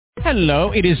Hello,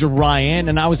 it is Ryan,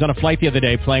 and I was on a flight the other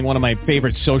day playing one of my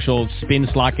favorite social spin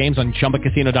slot games on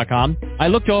ChumbaCasino.com. I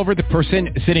looked over at the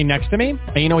person sitting next to me,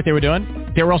 and you know what they were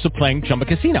doing? They were also playing Chumba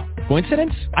Casino.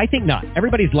 Coincidence? I think not.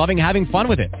 Everybody's loving having fun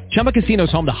with it. Chumba Casino is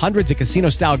home to hundreds of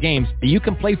casino-style games that you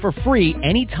can play for free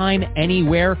anytime,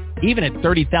 anywhere, even at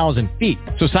 30,000 feet.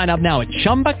 So sign up now at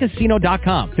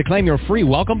ChumbaCasino.com to claim your free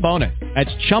welcome bonus. That's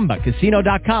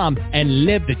ChumbaCasino.com and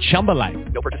live the Chumba life.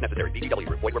 No purchase necessary. VGW.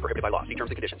 Void where prohibited by law. See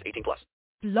terms and conditions. 18+.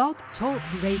 Blog Talk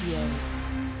Radio.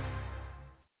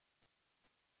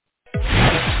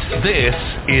 This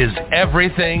is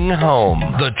Everything Home,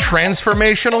 the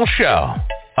transformational show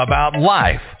about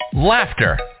life,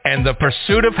 laughter, and the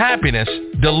pursuit of happiness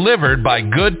delivered by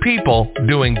good people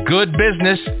doing good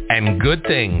business and good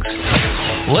things.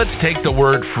 Let's take the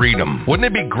word freedom. Wouldn't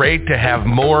it be great to have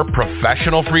more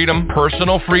professional freedom,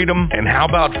 personal freedom, and how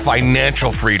about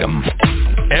financial freedom?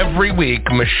 Every week,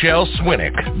 Michelle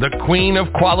Swinnick, the queen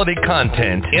of quality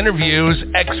content, interviews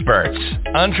experts,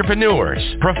 entrepreneurs,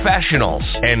 professionals,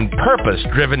 and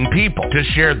purpose-driven people to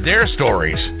share their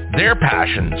stories, their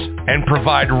passions, and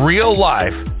provide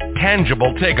real-life,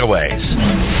 tangible takeaways.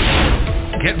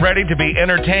 Get ready to be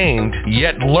entertained,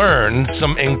 yet learn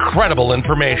some incredible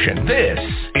information. This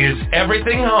is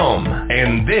Everything Home,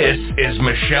 and this is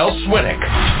Michelle Swinnick.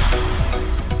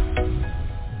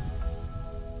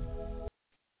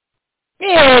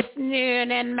 It's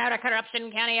noon in Mount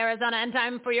Corruption County, Arizona, and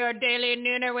time for your daily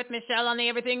nooner with Michelle on the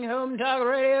Everything Home Talk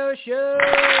Radio Show.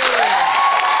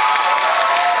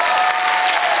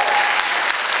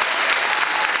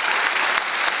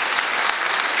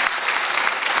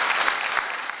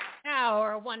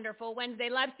 Our wonderful Wednesday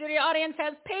live studio audience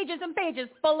has pages and pages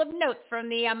full of notes from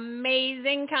the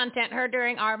amazing content heard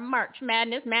during our March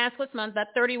Madness Maskless Month,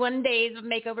 that 31 days of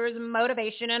makeovers,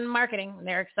 motivation, and marketing.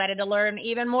 They're excited to learn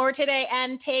even more today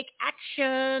and take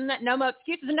action. No more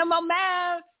excuses and no more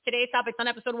masks. Today's topics on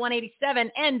episode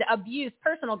 187, End Abuse,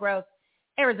 Personal Growth,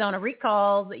 Arizona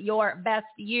Recalls, Your Best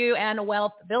You, and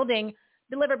Wealth Building.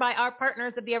 Delivered by our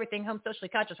partners of the Everything Home Socially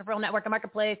Conscious Referral Network and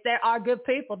Marketplace. There are good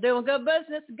people doing good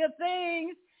business, good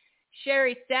things.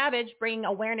 Sherry Savage bringing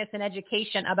awareness and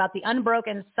education about the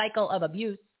unbroken cycle of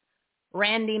abuse.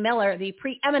 Randy Miller, the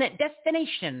preeminent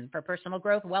destination for personal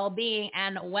growth, well-being,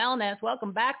 and wellness.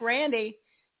 Welcome back, Randy.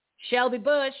 Shelby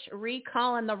Bush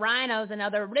recalling the rhinos and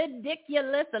other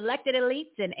ridiculous elected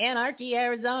elites in Anarchy,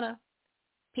 Arizona.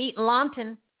 Pete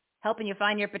Longton, helping you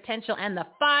find your potential and the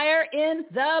fire in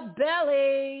the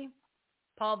belly.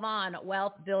 Paul Vaughn,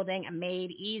 Wealth Building Made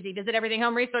Easy. Visit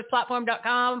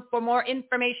everythinghomeresourceplatform.com for more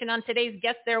information on today's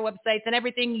guests, their websites, and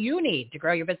everything you need to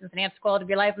grow your business, enhance the quality of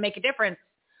your life, and make a difference.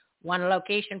 One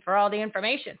location for all the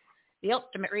information. The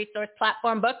ultimate resource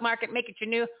platform. Bookmark it. Make it your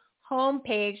new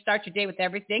homepage. Start your day with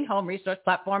everything.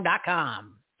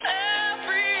 Homeresourceplatform.com.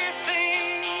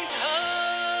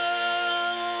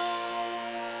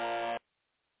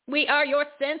 We are your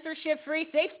censorship-free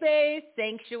safe space,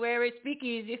 sanctuary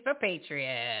speakeasy for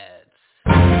patriots.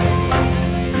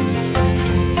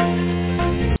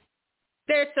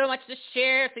 There's so much to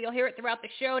share, so you'll hear it throughout the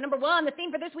show. Number one, the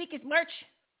theme for this week is March.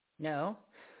 No.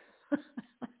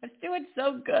 It's doing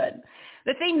so good.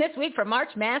 The theme this week for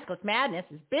March Maskless Madness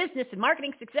is business and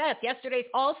marketing success. Yesterday's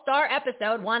all-star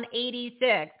episode,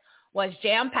 186, was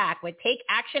jam-packed with take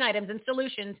action items and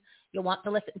solutions. You'll want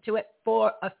to listen to it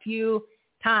for a few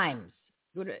times.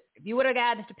 If you would have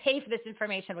had to pay for this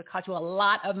information, it would cost you a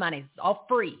lot of money. It's all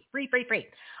free.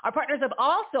 Our partners have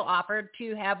also offered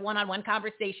to have one-on-one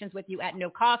conversations with you at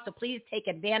no cost, so please take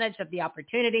advantage of the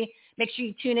opportunity. Make sure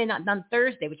you tune in on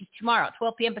Thursday, which is tomorrow,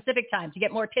 12 p.m. Pacific time, to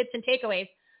get more tips and takeaways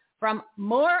from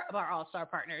more of our all-star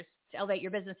partners to elevate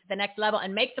your business to the next level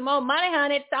and make some more money,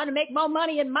 honey. It's time to make more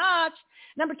money in March.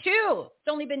 Number two, it's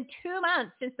only been 2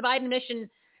 months since the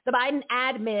Biden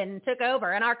admin took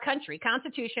over, and our country,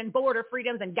 Constitution, border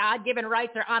freedoms, and God-given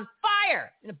rights are on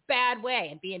fire in a bad way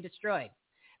and being destroyed.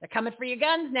 They're coming for your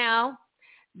guns now.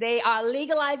 They are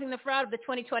legalizing the fraud of the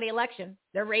 2020 election.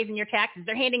 They're raising your taxes.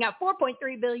 They're handing out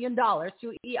 $4.3 billion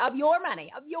of your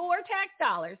money, of your tax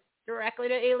dollars, directly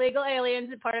to illegal aliens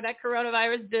as part of that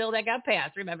coronavirus bill that got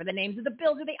passed. Remember, the names of the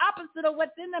bills are the opposite of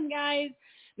what's in them, guys.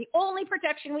 The only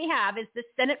protection we have is the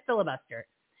Senate filibuster.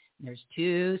 There's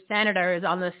two senators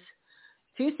on the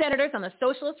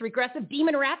socialist, regressive,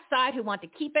 demon rat side who want to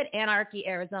keep it. Anarchy,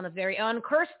 Arizona's very own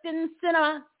Kyrsten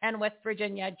Sinema, and West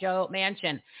Virginia, Joe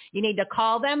Manchin. You need to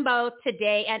call them both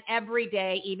today and every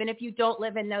day, even if you don't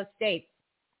live in those states.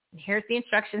 And here's the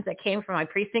instructions that came from my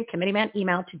precinct committeeman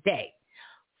email today.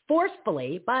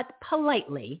 Forcefully but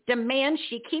politely demand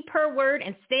she keep her word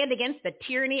and stand against the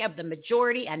tyranny of the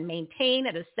majority and maintain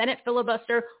the Senate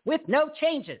filibuster with no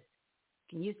changes.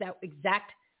 You can use that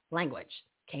exact language.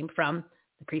 Came from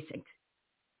the precinct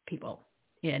people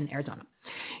in Arizona.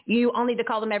 You all need to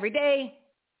call them every day.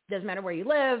 Doesn't matter where you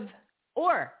live,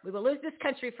 or we will lose this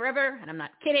country forever. And I'm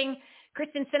not kidding.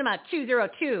 Kristen Cinema,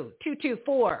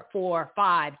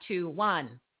 202-224-4521.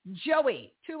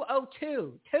 Joey,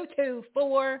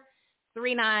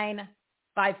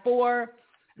 202-224-3954.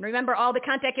 And remember, all the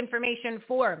contact information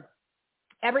for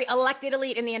every elected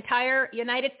elite in the entire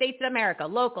United States of America,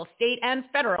 local, state, and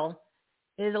federal,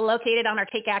 is located on our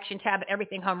Take Action tab at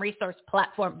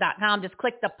everythinghomeresourceplatform.com. Just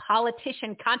click the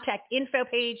politician contact info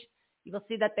page. You will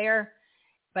see that there.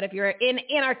 But if you're in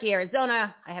Anarchy,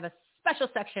 Arizona, I have a special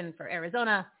section for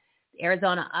Arizona, the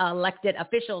Arizona elected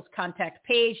officials contact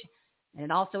page. And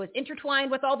it also is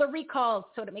intertwined with all the recalls,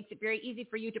 so it makes it very easy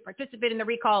for you to participate in the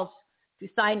recalls, to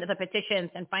sign the petitions,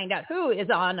 and find out who is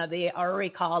on the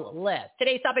recall list.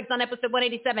 Today's topics on episode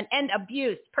 187, End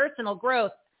Abuse, Personal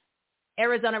Growth,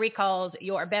 Arizona Recalls,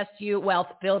 Your Best You Wealth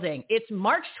Building. It's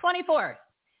March 24th,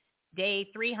 day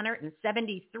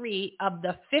 373 of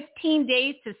the 15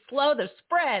 days to slow the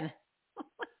spread.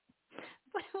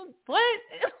 What?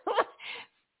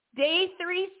 Day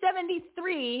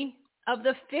 373 of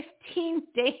the 15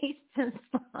 days to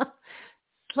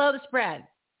slow the spread.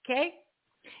 Okay?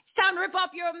 It's time to rip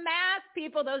off your masks,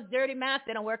 people. Those dirty masks,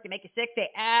 they don't work. They make you sick.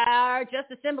 They are just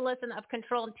a symbolism of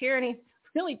control and tyranny.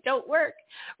 Really don't work.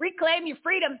 Reclaim your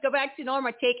freedoms. Go back to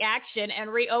normal. Take action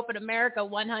and reopen America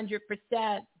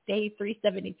 100%. Day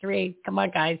 373. Come on,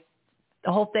 guys.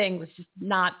 The whole thing was just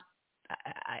not,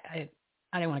 I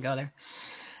didn't want to go there.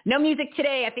 No music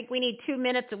today. I think we need 2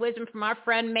 minutes of wisdom from our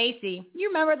friend Macy. You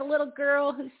remember the little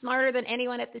girl who's smarter than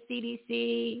anyone at the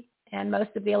CDC and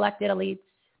most of the elected elites?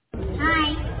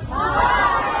 Hi.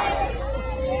 Hi.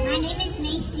 My name is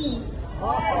Macy.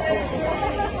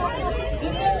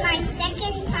 This is my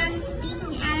second time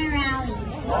speaking at a rally.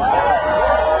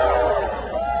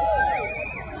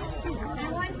 I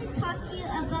want to talk to you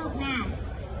about masks.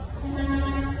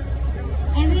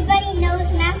 Everybody knows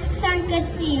masks aren't good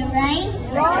for you, right?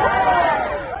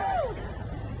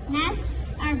 Masks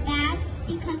are bad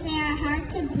because they are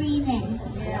hard to breathe in.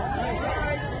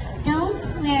 Don't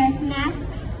wear masks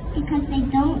because they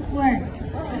don't work.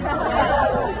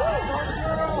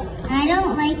 I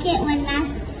don't like it when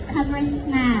masks cover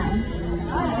smiles.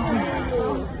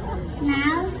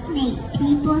 Smiles make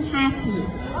people happy.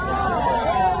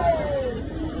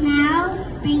 Smiles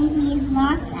bring me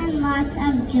lots and lots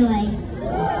of joy.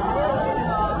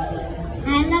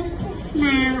 I love to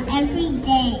smile every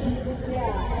day.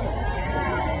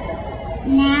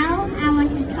 Now I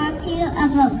want to talk to you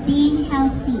about being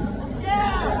healthy.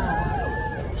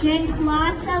 Drink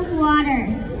lots of water.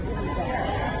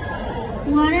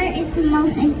 Water is the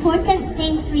most important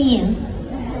thing for you.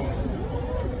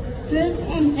 Fruits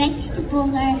and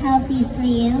vegetables are healthy for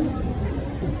you.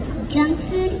 Junk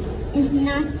food is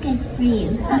not good for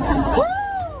you because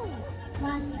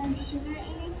lots of sugar in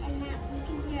it, and that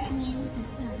weakens your immune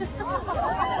system.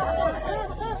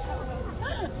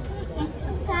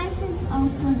 Exercise is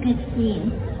also good for you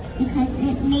because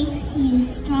it makes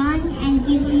you strong and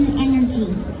gives you energy.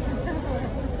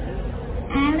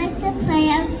 I like to play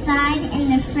outside in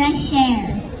the fresh air.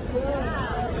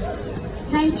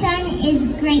 Sunshine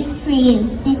is great for you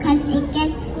because it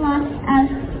gets lots of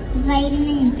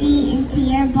vitamin D into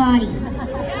your body.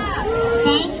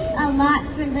 Thanks a lot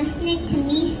for listening to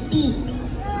me speak.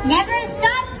 Never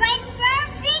stop fighting for our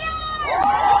freedom!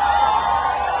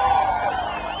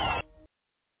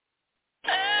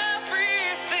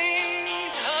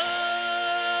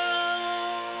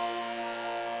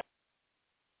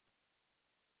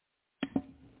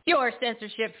 Your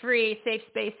censorship-free, safe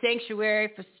space sanctuary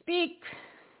for speak.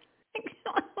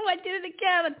 Oh, I did it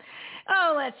again.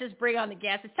 Oh, let's just bring on the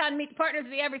guests. It's time to meet the partners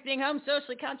of the Everything Home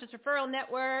Socially Conscious Referral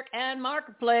Network and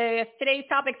Marketplace. Today's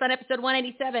topics on episode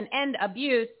 187, End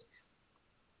Abuse,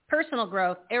 Personal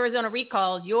Growth, Arizona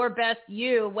Recalls, Your Best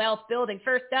You Wealth Building.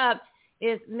 First up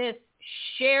is Miss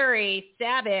Sherry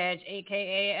Savage,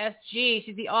 a.k.a. SG.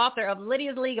 She's the author of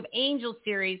Lydia's League of Angels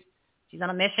series. She's on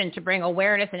a mission to bring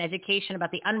awareness and education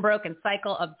about the unbroken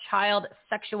cycle of child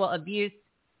sexual abuse,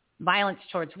 violence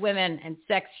towards women, and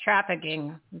sex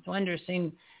trafficking. It's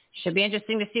interesting. Should be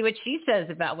interesting to see what she says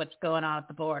about what's going on at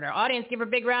the border. Audience, give her a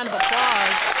big round of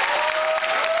applause.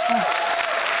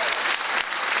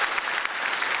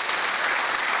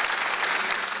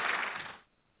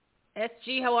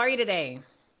 SG, how are you today?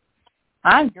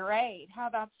 I'm great. How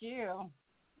about you?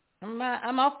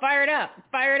 I'm all fired up,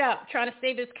 trying to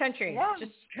save this country. Yeah.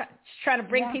 Just trying to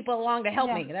bring people along to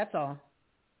help me. That's all.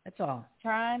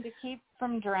 Trying to keep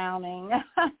from drowning.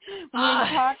 We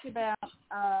talked about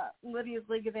Lydia's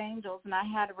League of Angels, and I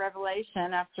had a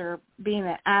revelation after being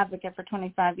an advocate for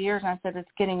 25 years, and I said, it's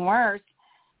getting worse.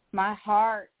 My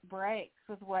heart breaks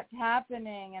with what's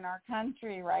happening in our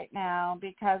country right now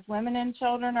because women and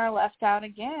children are left out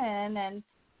again, and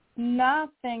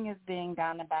nothing is being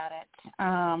done about it.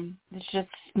 There's just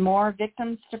more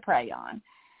victims to prey on.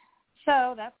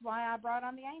 So that's why I brought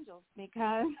on the angels,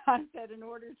 because I said in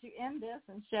order to end this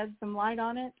and shed some light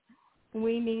on it,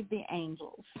 we need the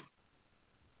angels.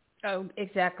 Oh,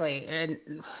 exactly. And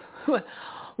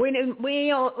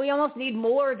we almost need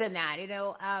more than that.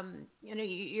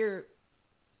 You're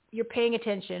paying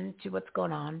attention to what's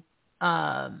going on.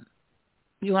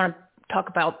 You want to talk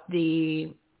about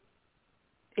the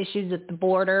issues at the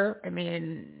border? I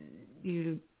mean,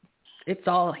 it's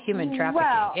all human trafficking.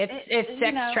 Well, it's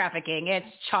sex trafficking. It's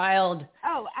child.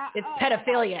 It's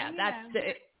pedophilia.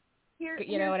 Here's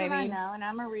what I mean? I know, and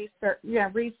I'm a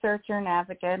researcher and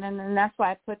advocate, and that's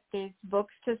why I put these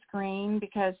books to screen,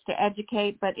 because to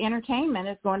educate, but entertainment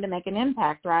is going to make an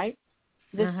impact, right?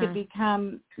 This could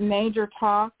become major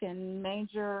talk and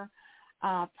major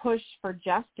push for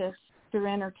justice through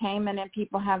entertainment, and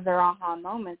people have their aha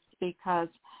moments because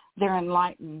they're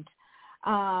enlightened.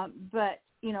 But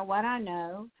what I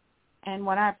know and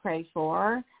what I pray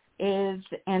for is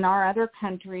in our other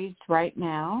countries right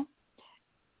now,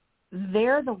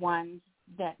 they're the ones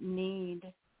that need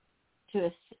to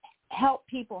help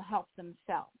people help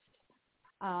themselves.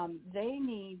 They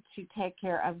need to take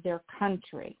care of their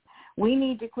country. We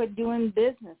need to quit doing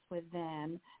business with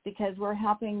them because we're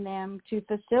helping them to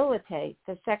facilitate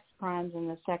the sex crimes and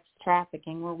the sex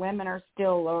trafficking where women are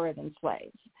still lower than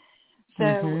slaves.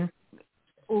 So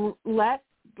let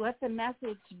the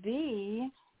message be,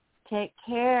 take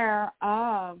care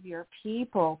of your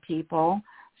people,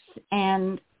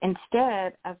 and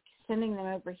instead of sending them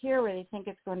over here where they think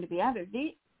it's going to be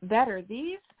better,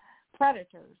 these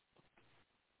predators,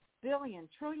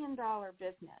 billion-trillion-dollar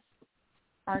business,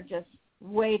 are just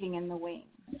waiting in the wings,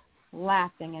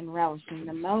 laughing and relishing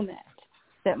the moment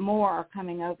that more are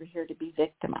coming over here to be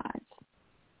victimized.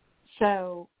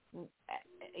 So,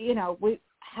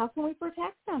 how can we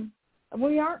protect them?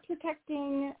 We aren't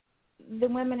protecting the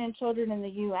women and children in the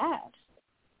U.S.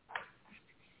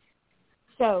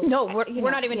 So no,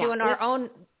 we're not even doing our own.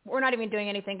 We're not even doing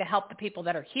anything to help the people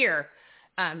that are here.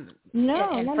 And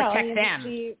protect them.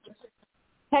 The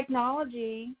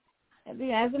technology.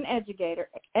 As an educator,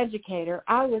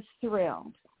 I was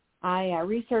thrilled. I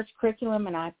researched curriculum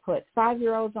and I put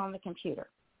 5-year-olds on the computer.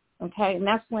 Okay, and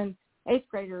that's when 8th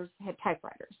graders had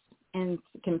typewriters and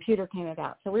the computer came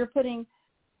about. So we were putting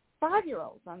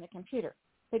 5-year-olds on the computer.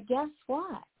 But guess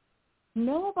what?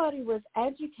 Nobody was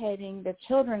educating the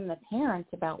children and the parents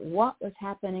about what was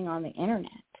happening on the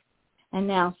internet and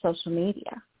now social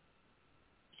media.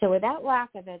 So with that lack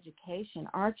of education,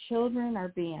 our children are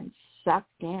being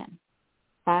sucked in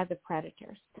by the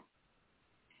predators.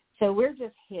 So we're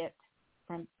just hit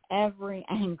from every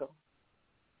angle,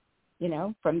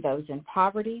 from those in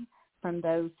poverty, from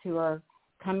those who are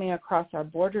coming across our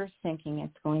borders thinking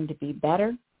it's going to be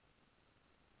better,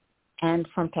 and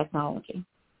from technology.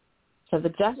 So the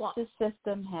justice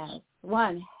system has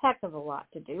one heck of a lot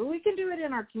to do. We can do it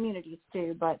in our communities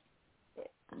too, but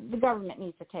the government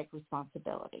needs to take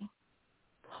responsibility.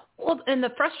 Well, and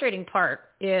the frustrating part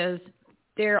is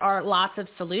there are lots of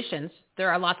solutions. There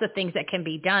are lots of things that can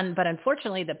be done, but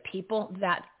unfortunately the people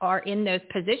that are in those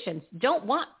positions don't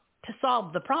want to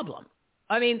solve the problem.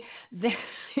 I mean,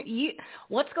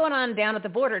 what's going on down at the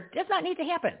border does not need to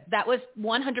happen. That was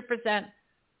 100%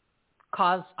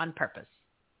 caused on purpose.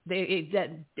 It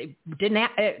didn't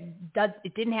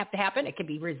have to happen. It can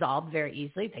be resolved very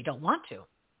easily. They don't want to.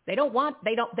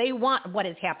 They want what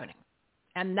is happening.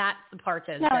 And that's the part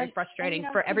that is very frustrating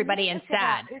for everybody and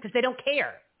sad because they don't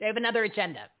care. They have another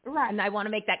agenda. Right. And I want to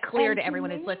make that clear to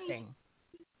everyone who's listening.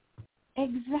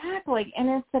 Exactly. And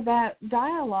it's about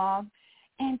dialogue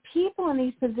and people in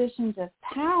these positions of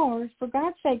power, for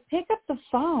God's sake, pick up the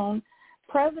phone,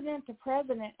 president to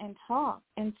president, and talk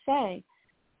and say,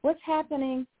 what's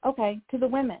happening, to the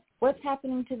women? What's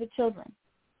happening to the children?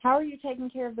 How are you taking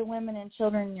care of the women and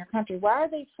children in your country? Why are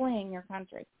they fleeing your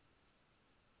country?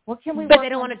 What can we work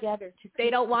on together to? They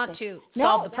don't want to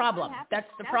solve the problem. That's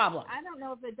the problem. I don't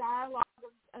know if the dialogue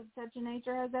of such a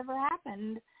nature has ever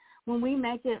happened when we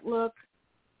make it look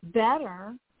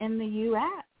better in the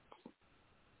U.S.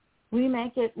 We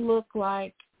make it look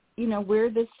like, we're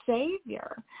the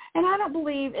savior. And I don't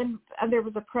believe there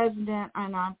was a president,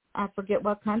 and I forget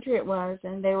what country it was,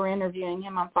 and they were interviewing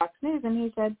him on Fox News, and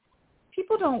he said,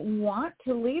 people don't want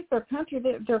to leave their country,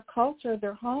 their culture,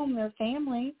 their home, their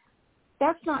family.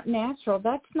 That's not natural.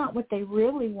 That's not what they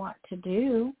really want to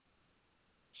do.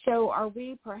 So are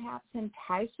we perhaps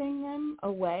enticing them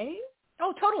away?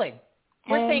 Oh, totally.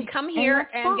 We're saying come here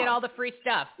and get all the free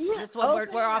stuff. Yeah, that's what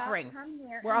we're offering.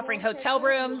 We're offering hotel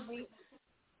rooms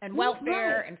and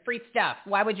welfare and free stuff.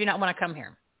 Why would you not want to come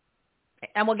here?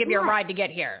 And we'll give you a ride to get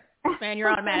here. And you're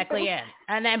automatically in.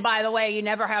 And then, by the way, you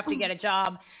never have to get a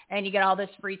job, and you get all this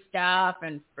free stuff,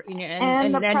 and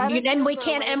then we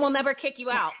can't, and we'll never kick you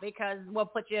out because we'll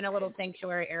put you in a little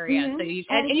sanctuary area, so you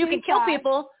can kill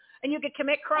people, and you can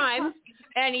commit crimes,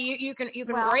 and you can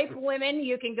rape women,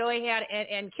 you can go ahead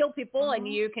and kill people, and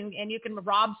you can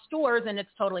rob stores, and it's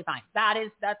totally fine.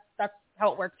 That's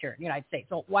how it works here in the United States.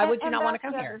 So why would you not want to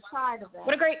come here?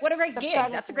 What a great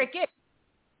gig! That's a great gig.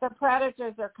 The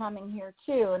predators are coming here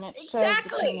too, and it shows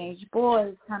the teenage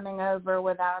boys coming over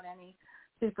without any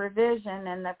supervision,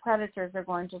 and the predators are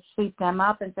going to sweep them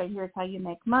up and say, here's how you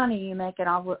make money. You make it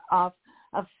off of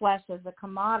flesh as a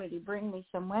commodity. Bring me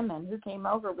some women. Who came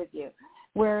over with you?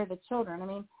 Where are the children? I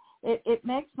mean, it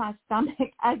makes my stomach,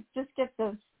 I just get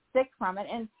so sick from it.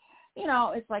 And,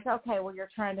 it's like, okay, well, you're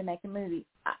trying to make a movie.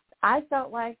 I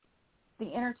felt like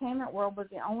the entertainment world was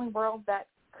the only world that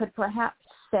could perhaps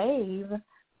save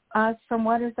us from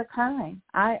what is occurring.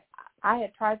 I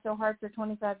had tried so hard for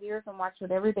 25 years and watched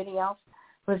what everybody else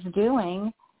was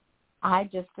doing. I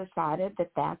just decided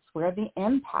that that's where the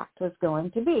impact was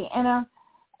going to be. And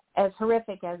as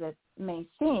horrific as it may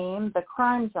seem, the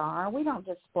crimes are, we don't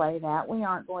display that. We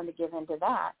aren't going to give into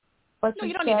that. But no,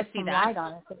 you don't need to see that.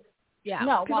 Yeah,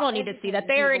 no, people don't need to see that.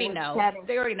 They already know.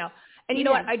 They already know. And you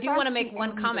know what? I do want to make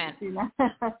one comment.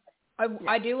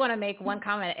 I do want to make one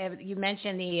comment. You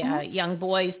mentioned the young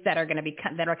boys that are going to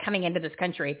that are coming into this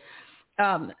country.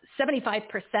 75%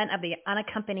 of the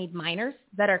unaccompanied minors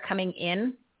that are coming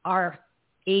in are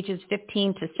ages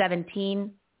 15 to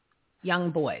 17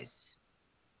 young boys.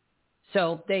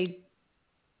 So they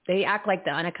act like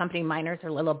the unaccompanied minors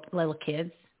are little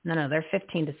kids. No, they're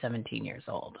 15 to 17 years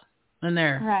old, and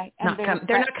they're not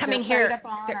coming here.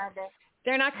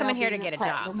 They're not coming here to get a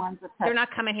job. They're not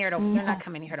coming here to. They're not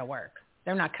coming here to work.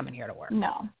 They're not coming here to work.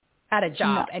 No, at a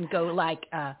job and go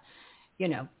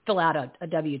fill out a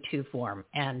W-2 form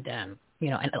and and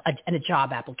a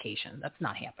job application. That's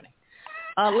not happening.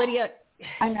 Lydia,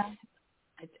 I know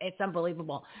it's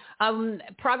unbelievable.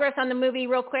 Progress on the movie,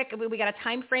 real quick. We got a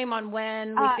time frame on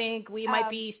when we think we might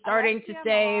be starting to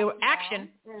say action.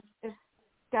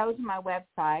 Go to my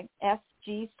website,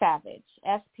 SG Savage,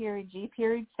 S.G.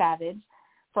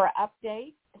 for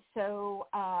updates so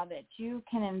that you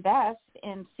can invest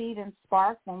in Seed and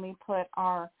Spark when we put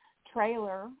our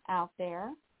trailer out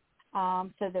there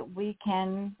so that we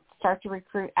can start to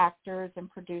recruit actors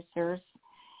and producers.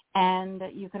 And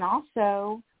you can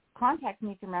also contact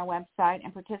me through my website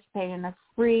and participate in a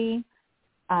free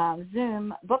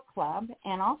Zoom book club.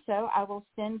 And also I will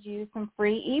send you some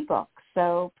free ebooks.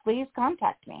 So please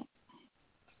contact me.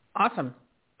 Awesome.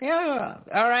 Yeah.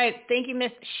 All right. Thank you,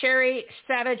 Miss Sherry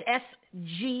Savage,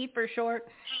 SG for short.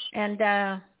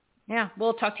 And,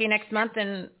 we'll talk to you next month,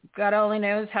 and God only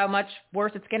knows how much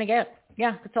worse it's going to get.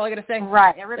 Yeah, that's all I got to say.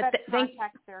 Right. Everybody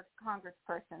contact their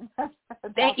congressperson.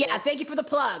 Thank you for the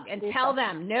plug. And tell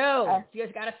them, no, you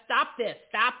guys got to stop this.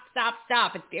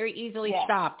 Stop. It's very easily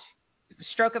stopped.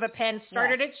 Stroke of a pen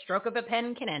started it. Stroke of a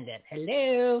pen can end it.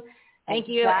 Hello. Thank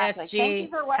you, SG. Thank you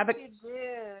for what you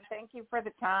do. Thank you for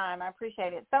the time. I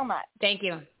appreciate it so much. Thank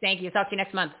you. Talk to you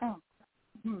next month.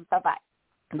 Bye-bye.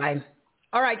 Bye.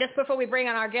 All right, just before we bring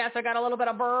on our guest, I got a little bit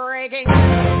of breaking.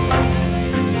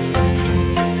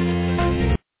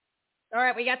 All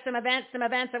right, we got some events. I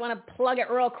want to plug it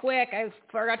real quick. I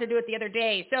forgot to do it the other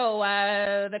day. So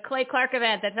the Clay Clark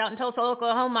event that's out in Tulsa,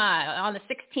 Oklahoma on the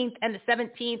 16th and the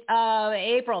 17th of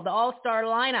April. The All-Star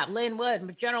lineup, Lynn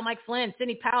Wood, General Mike Flynn,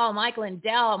 Sidney Powell, Mike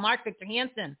Lindell, Mark Victor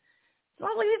Hansen. So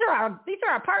these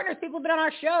are our partners. People have been on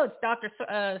our show. It's Dr.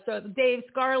 Dave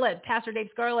Scarlett, Pastor Dave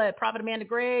Scarlett, Prophet Amanda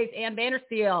Graves, Ann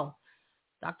Vandersteel,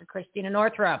 Dr. Christina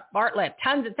Northrup, Bartlett.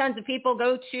 Tons of people.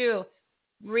 Go to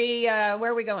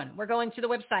where are we going? We're going to the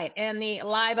website and the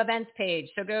live events page.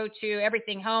 So go to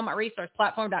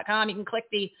everythinghome@resourceplatform.com. You can click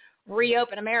the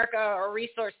Reopen America or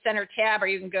Resource Center tab, or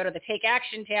you can go to the Take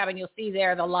Action tab, and you'll see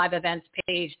there the live events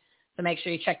page. So make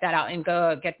sure you check that out and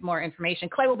go get more information.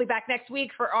 Clay will be back next week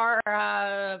for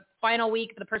our final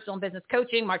week for the personal and business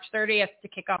coaching, March 30th to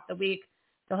kick off the week.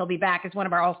 So he'll be back as one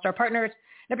of our all-star partners.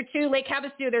 Number 2, Lake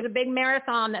Havasu. There's a big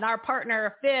marathon that our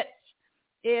partner, Fitz,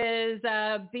 is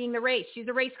being the race. She's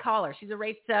a race caller. She's a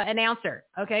race announcer.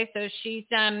 Okay, so she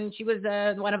was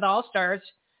one of the all-stars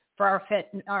for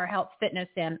our health, fitness,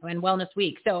 and wellness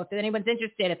week. So if anyone's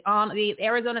interested, it's on the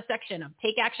Arizona section of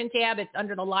Take Action tab. It's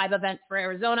under the live events for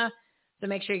Arizona. So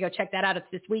make sure you go check that out. It's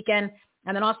this weekend.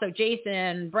 And then also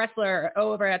Jason Bressler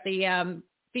over at the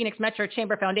Phoenix Metro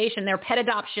Chamber Foundation, their pet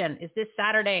adoption is this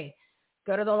Saturday.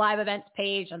 Go to the live events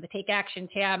page on the Take Action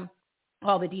tab.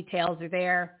 All the details are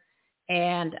there.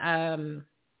 And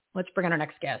let's bring in our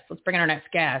next guest.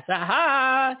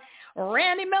 Aha!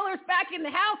 Randy Miller's back in the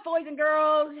house, boys and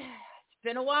girls. It's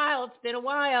been a while.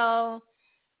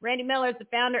 Randy Miller is the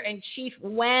founder and chief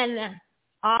WEN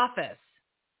office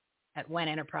at WEN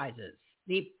Enterprises,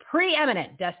 the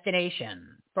preeminent destination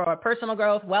for personal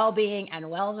growth, well-being, and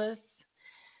wellness.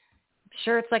 I'm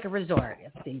sure it's like a resort.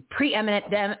 It's the preeminent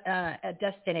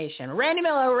destination. Randy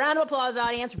Miller, round of applause,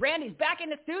 audience. Randy's back in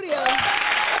the studio.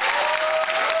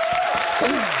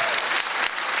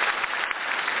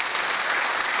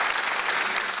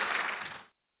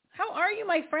 How are you,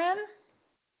 my friend?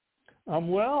 I'm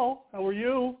well. How are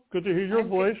you? Good to hear your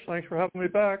voice. Thanks for having me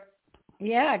back.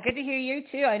 Yeah, good to hear you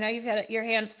too. I know you've had your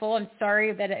hands full. I'm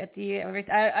sorry that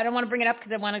I don't want to bring it up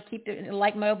because I want to keep it in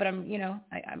light mode, but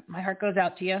my heart goes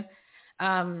out to you.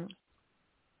 I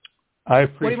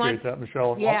appreciate that,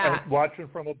 Michelle. Yeah. Watching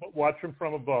from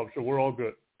above, so we're all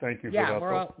good. Thank you for that.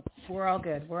 Yeah, we're all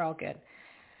good.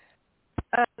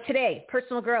 Today,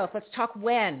 personal growth. Let's talk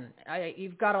WEN.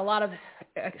 You've got a lot of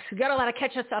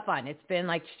catch us up on. It's been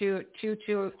like about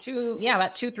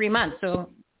 2-3 months. So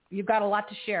you've got a lot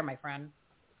to share, my friend.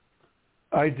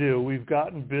 I do. We've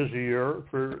gotten busier.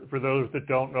 For those that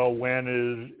don't know, WEN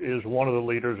is one of the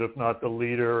leaders, if not the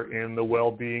leader, in the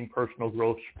well-being personal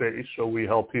growth space. So we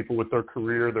help people with their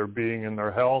career, their being, and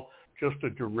their health. Just a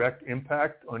direct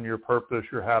impact on your purpose,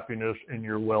 your happiness, and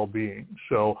your well-being.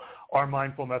 So our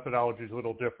mindful methodology is a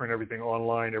little different. Everything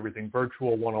online, everything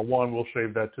virtual, one-on-one. We'll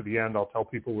save that to the end. I'll tell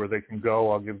people where they can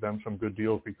go. I'll give them some good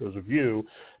deals because of you.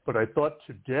 But I thought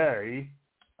today,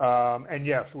 and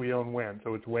yes, we own WEN,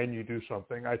 so it's when you do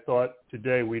something. I thought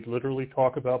today we'd literally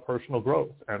talk about personal growth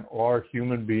and are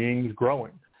human beings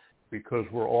growing? Because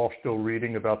we're all still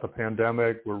reading about the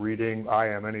pandemic. We're reading, I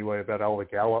am anyway, about all the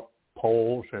Gallup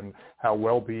polls and how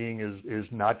well-being is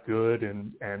not good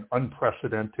and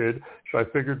unprecedented. So I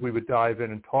figured we would dive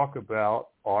in and talk about,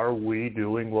 are we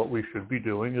doing what we should be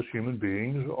doing as human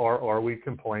beings? Or are we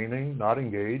complaining, not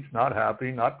engaged, not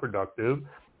happy, not productive?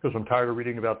 Because I'm tired of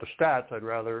reading about the stats. I'd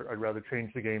rather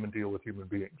change the game and deal with human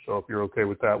beings. So if you're okay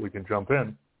with that, we can jump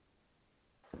in.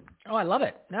 Oh, I love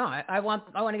it. No, I want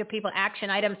to give people action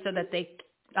items so that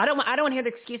I don't want to hear the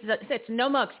excuses. It's No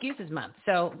More Excuses Month.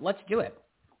 So let's do it.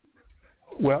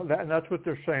 Well, that's what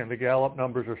they're saying. The Gallup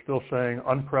numbers are still saying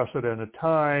unprecedented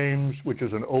times, which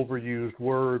is an overused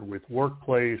word, with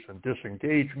workplace and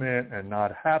disengagement and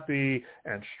not happy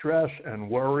and stress and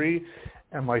worry.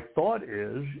 And my thought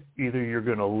is either you're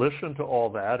going to listen to all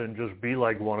that and just be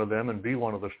like one of them and be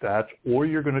one of the stats, or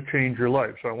you're going to change your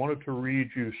life. So I wanted to read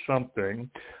you something,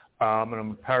 and I'm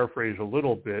going to paraphrase a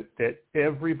little bit, that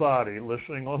everybody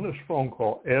listening on this phone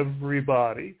call,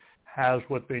 everybody has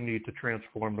what they need to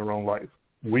transform their own life.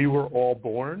 We were all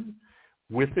born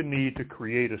with the need to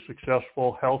create a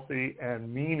successful, healthy,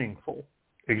 and meaningful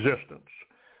existence.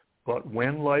 But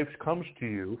when life comes to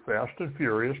you, fast and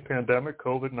furious, pandemic,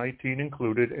 COVID-19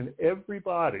 included, and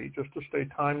everybody, just to stay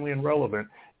timely and relevant,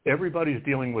 everybody's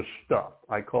dealing with stuff.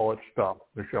 I call it stuff,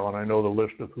 Michelle, and I know the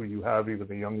list of who you have, even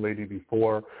the young lady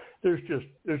before. There's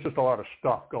just a lot of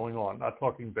stuff going on. Not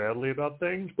talking badly about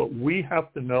things, but we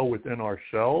have to know within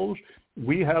ourselves,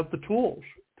 we have the tools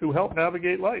to help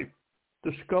navigate life.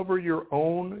 Discover your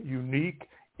own unique,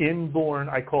 inborn,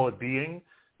 I call it being,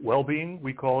 well-being,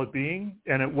 we call it being,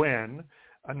 and at WEN,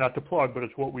 not to plug, but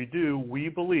it's what we do, we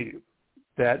believe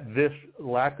that this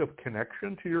lack of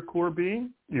connection to your core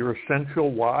being, your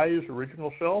essential wise,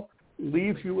 original self,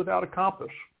 leaves you without a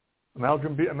compass.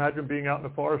 Imagine being out in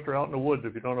the forest or out in the woods.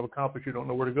 If you don't have a compass, you don't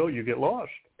know where to go, you get lost.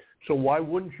 So why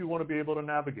wouldn't you want to be able to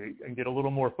navigate and get a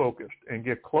little more focused and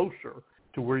get closer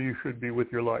to where you should be with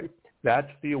your life?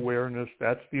 That's the awareness,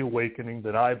 that's the awakening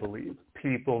that I believe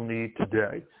people need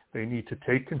today. They need to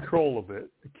take control of it.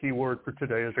 The key word for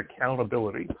today is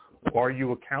accountability. Are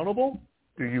you accountable?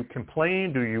 Do you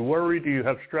complain? Do you worry? Do you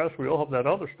have stress? We all have that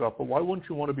other stuff, but why wouldn't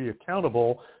you want to be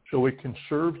accountable so it can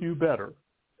serve you better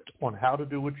on how to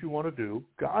do what you want to do,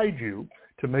 guide you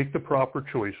to make the proper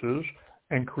choices,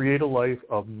 and create a life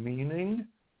of meaning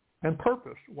and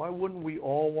purpose? Why wouldn't we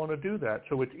all want to do that?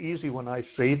 So it's easy when I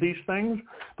say these things,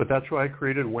 but that's why I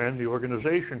created WEN, the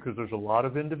organization, because there's a lot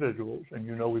of individuals, and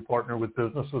you know we partner with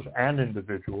businesses and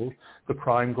individuals. The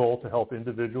prime goal to help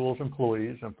individuals,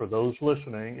 employees, and for those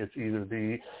listening, it's either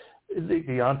the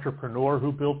the entrepreneur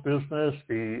who built business,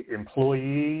 the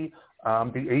employee,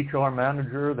 the HR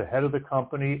manager, the head of the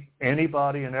company,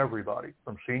 anybody and everybody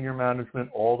from senior management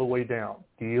all the way down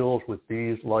deals with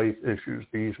these life issues,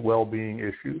 these well-being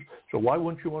issues. So why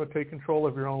wouldn't you want to take control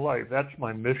of your own life? That's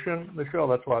my mission, Michelle.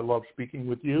 That's why I love speaking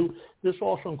with you. This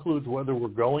also includes whether we're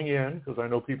going in, because I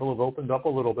know people have opened up a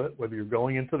little bit, whether you're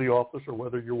going into the office or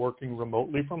whether you're working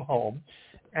remotely from home.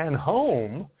 And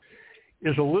home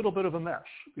is a little bit of a mess,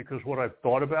 because what I've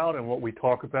thought about and what we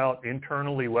talk about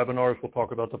internally, webinars, we'll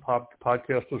talk about the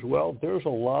podcast as well, there's a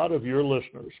lot of your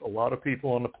listeners, a lot of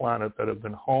people on the planet that have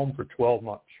been home for 12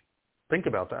 months. Think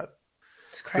about that.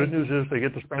 Good news is they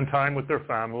get to spend time with their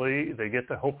family. They get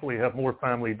to hopefully have more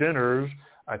family dinners.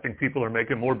 I think people are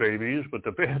making more babies, but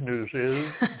the bad news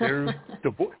is there's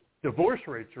divorce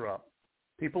rates are up.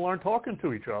 People aren't talking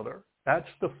to each other. That's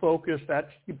the focus. That's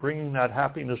bringing that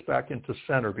happiness back into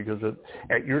center, because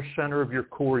at your center of your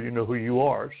core, you know who you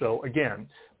are. So again,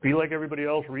 be like everybody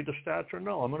else, read the stats, or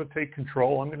no, I'm going to take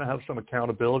control. I'm going to have some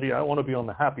accountability. I want to be on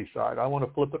the happy side. I want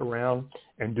to flip it around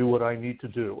and do what I need to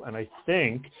do. And I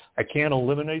think I can't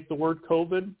eliminate the word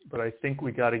COVID, but I think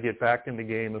we got to get back in the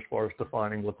game as far as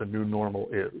defining what the new normal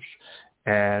is.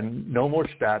 And no more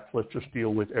stats. Let's just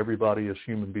deal with everybody as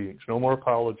human beings. No more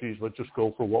apologies. Let's just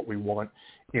go for what we want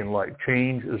in life.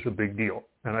 Change is a big deal.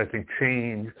 And I think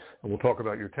change, and we'll talk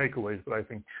about your takeaways, but I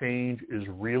think change is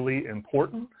really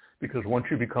important, because once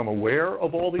you become aware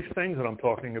of all these things, and I'm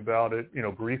talking about it,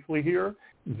 briefly here,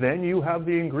 then you have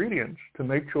the ingredients to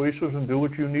make choices and do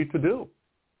what you need to do.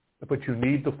 But you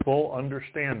need the full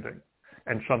understanding.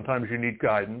 And sometimes you need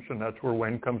guidance, and that's where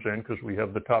Wen comes in, because we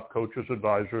have the top coaches,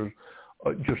 advisors,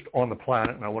 just on the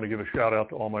planet, and I want to give a shout out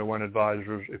to all my Wen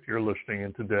advisors. If you're listening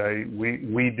in today,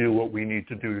 we do what we need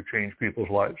to do to change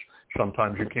people's lives.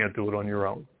 Sometimes you can't do it on your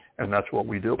own, and that's what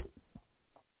we do.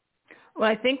 Well,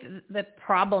 I think the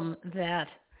problem that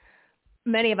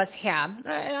many of us have,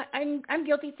 I'm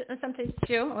guilty sometimes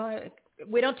too,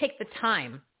 we don't take the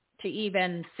time to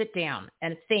even sit down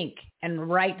and think and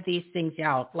write these things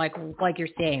out, like you're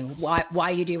saying, why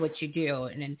you do what you do,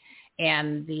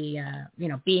 and the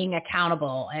being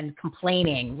accountable and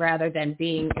complaining rather than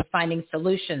finding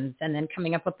solutions and then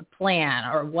coming up with a plan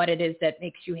or what it is that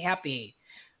makes you happy.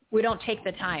 We don't take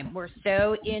the time. We're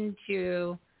so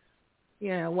into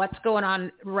what's going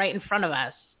on right in front of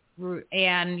us,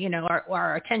 and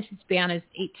our attention span is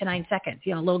 8 to 9 seconds.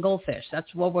 Little goldfish.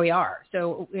 That's what we are.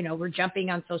 So we're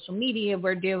jumping on social media.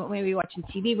 We're maybe watching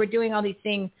TV. We're doing all these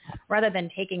things rather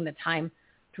than taking the time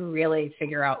to really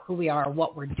figure out who we are,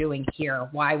 what we're doing here,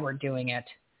 why we're doing it.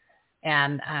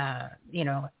 And,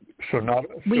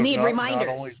 we need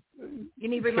reminders. You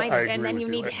need reminders, and then you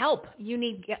need help. You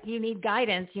need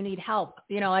guidance. You need help.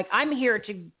 I'm here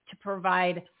to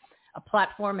provide a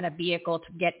platform and a vehicle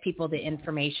to get people the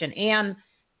information and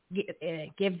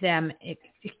give them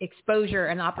exposure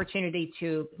and opportunity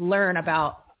to learn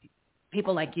about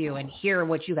people like you and hear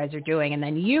what you guys are doing. And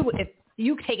then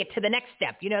you take it to the next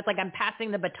step. It's like I'm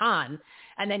passing the baton,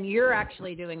 and then you're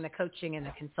actually doing the coaching and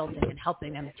the consulting and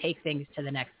helping them take things to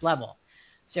the next level.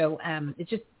 So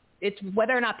it's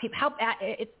whether or not people,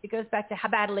 it goes back to how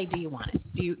badly do you want it?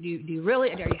 Do you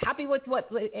really, are you happy with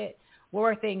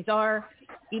where things are,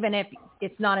 even if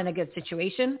it's not in a good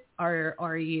situation? Or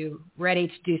are you ready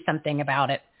to do something about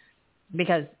it?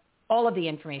 Because all of the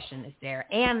information is there.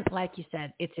 And like you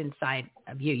said, it's inside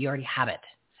of you. You already have it.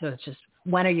 So it's just,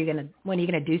 when are you going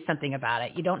to do something about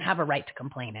it? You don't have a right to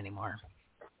complain anymore.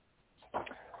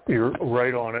 You're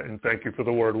right on it, and thank you for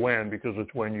the word when, because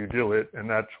it's when you do it, and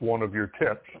that's one of your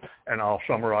tips. And I'll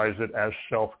summarize it as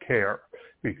self-care,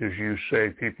 because you say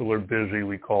people are busy.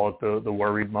 We call it the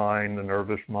worried mind, the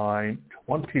nervous mind.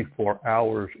 24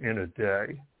 hours in a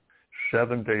day,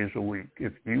 7 days a week.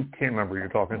 If you can't, remember, you're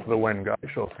talking to the when guy,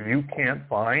 so if you can't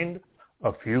find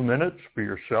a few minutes for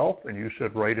yourself, and you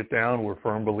said write it down, we're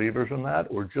firm believers in that,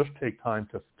 or just take time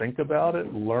to think about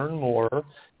it, learn more,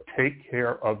 take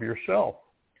care of yourself.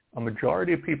 A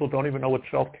majority of people don't even know what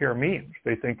self-care means.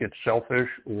 They think it's selfish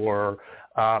or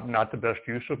not the best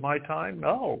use of my time.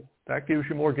 No, that gives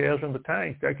you more gas in the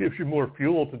tank. That gives you more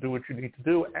fuel to do what you need to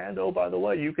do. And, oh, by the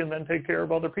way, you can then take care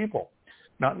of other people.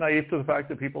 Not naive to the fact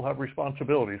that people have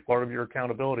responsibilities. Part of your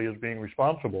accountability is being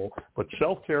responsible, but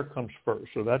self-care comes first.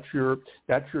 So that's your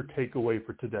takeaway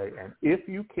for today. And if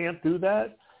you can't do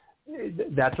that,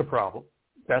 that's a problem.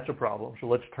 That's a problem. So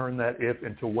let's turn that if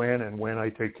into when, and when I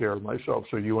take care of myself.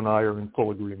 So you and I are in full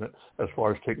agreement as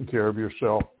far as taking care of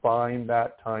yourself. Find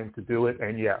that time to do it.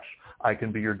 And yes, I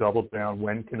can be your double down.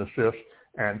 When can assist.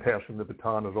 And passing the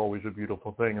baton is always a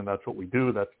beautiful thing, and that's what we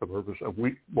do. That's the purpose of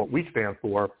what we stand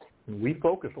for. And we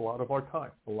focus a lot of our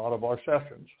time, a lot of our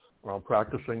sessions around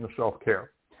practicing the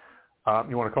self-care.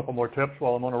 You want a couple more tips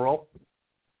while I'm on a roll?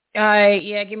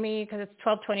 Yeah, give me, because it's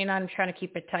 12:29. I'm trying to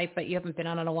keep it tight, but you haven't been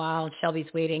on in a while, and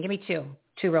Shelby's waiting. Give me two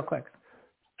real quick.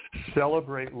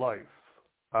 Celebrate life.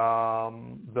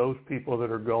 Those people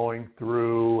that are going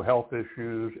through health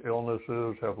issues,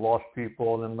 illnesses, have lost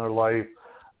people in their life,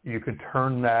 you can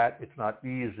turn that, it's not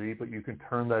easy, but you can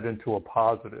turn that into a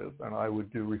positive. And I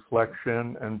would do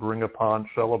reflection and bring upon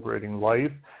celebrating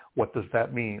life. What does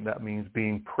that mean? That means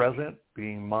being present,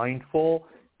 being mindful,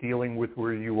 dealing with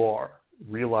where you are,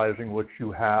 realizing what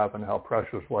you have and how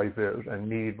precious life is, and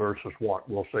need versus want.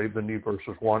 We'll save the need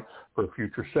versus want for a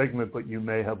future segment, but you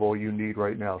may have all you need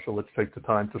right now. So let's take the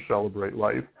time to celebrate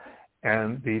life.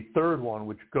 And the third one,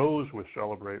 which goes with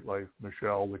Celebrate Life,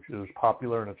 Michelle, which is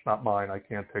popular, and it's not mine, I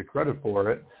can't take credit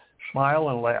for it, smile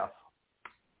and laugh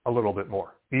a little bit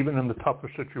more, even in the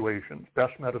toughest situations.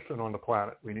 Best medicine on the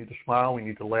planet. We need to smile, we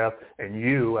need to laugh, and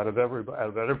you, out of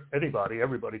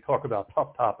everybody talk about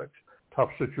tough topics,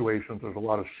 tough situations. There's a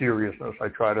lot of seriousness. I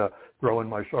try to throw in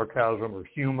my sarcasm or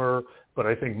humor, but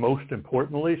I think most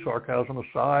importantly, sarcasm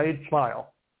aside,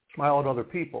 smile. Smile at other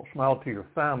people, smile to your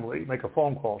family, make a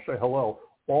phone call, say hello.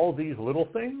 All these little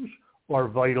things are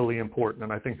vitally important,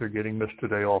 and I think they're getting missed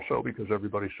today also because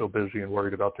everybody's so busy and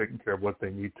worried about taking care of what they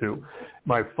need to.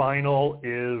 My final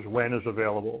is when is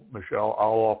available, Michelle.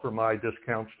 I'll offer my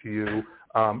discounts to you,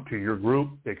 to your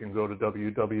group. They can go to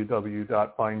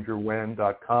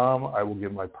www.findyourwhen.com. I will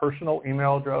give my personal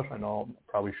email address. I know I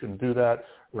probably shouldn't do that.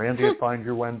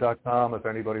 Randy@findyourwen.com. If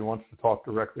anybody wants to talk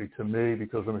directly to me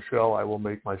because of Michelle, I will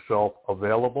make myself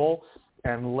available.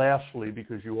 And lastly,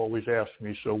 because you always ask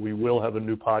me, so we will have a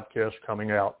new podcast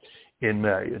coming out in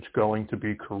May. It's going to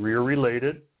be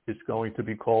career-related. It's going to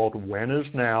be called When Is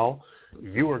Now.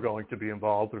 You are going to be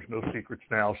involved. There's no secrets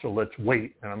now, so let's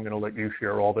wait, and I'm going to let you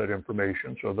share all that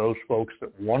information. So those folks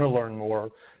that want to learn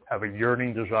more, have a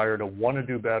yearning desire to want to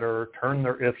do better, turn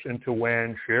their ifs into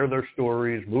when, share their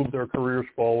stories, move their careers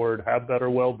forward, have better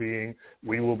well-being,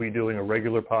 we will be doing a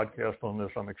regular podcast on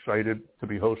this. I'm excited to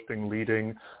be hosting,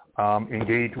 leading,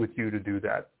 engage with you to do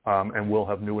that, and we'll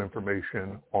have new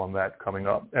information on that coming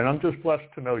up. And I'm just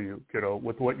blessed to know you, kiddo,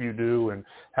 with what you do and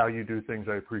how you do things.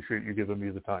 I appreciate you giving me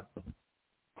the time.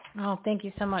 Oh, thank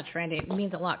you so much, Randy. It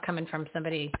means a lot coming from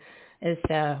somebody as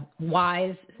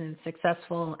wise and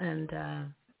successful and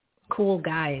cool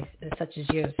guys such as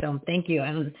you. So thank you.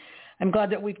 And I'm glad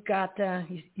that we've got,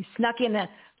 you snuck in that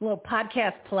little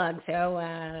podcast plug. So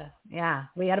yeah,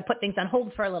 we had to put things on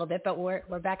hold for a little bit, but we're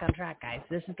back on track, guys.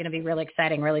 This is going to be really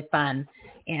exciting, really fun.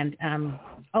 And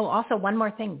also one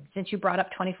more thing, since you brought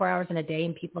up 24 hours in a day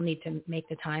and people need to make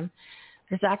the time,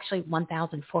 there's actually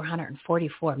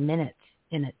 1,444 minutes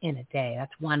in a day.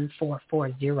 That's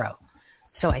 1440.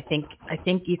 So I think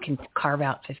you can carve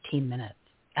out 15 minutes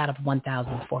out of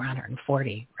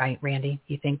 1,440, right, Randy?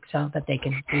 You think so, that they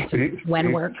can do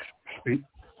some work?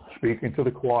 Speaking to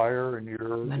the choir, and you're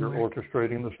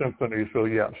orchestrating the symphony. So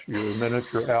yes, your minutes,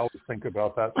 your hours. Think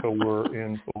about that. So we're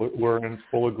in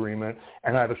full agreement.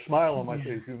 And I have a smile on my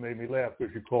face. You made me laugh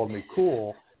because you called me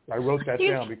cool. I wrote that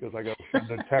down because I got to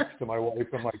send a text to my wife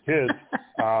and my kids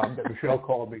that Michelle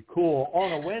called me cool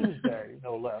on a Wednesday,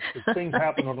 no less. Because things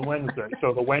happen on a Wednesday.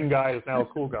 So the Wen guy is now a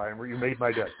cool guy, and you made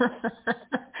my day.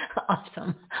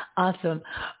 Awesome.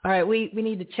 All right, we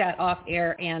need to chat off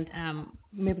air, and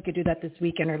maybe we could do that this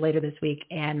weekend or later this week,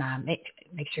 and make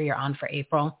sure you're on for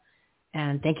April.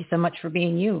 And thank you so much for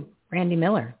being you, Randy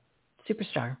Miller,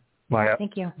 superstar.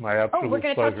 Thank you. We're My absolute going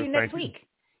to pleasure. talk to you next week.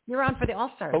 You're on for the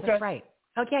All-Stars. Okay. That's right.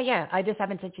 Okay, yeah. I just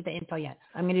haven't sent you the info yet.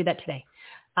 I'm going to do that today.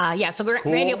 So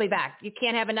cool. Randy will be back. You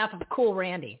can't have enough of cool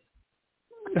Randy.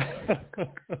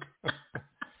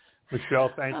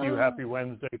 Michelle, thank you. Happy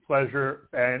Wednesday. Pleasure.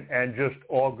 And just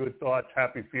all good thoughts,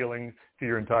 happy feelings to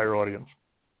your entire audience.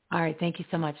 All right. Thank you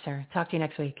so much, sir. Talk to you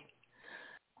next week.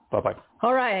 Bye-bye.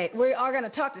 All right. We are going to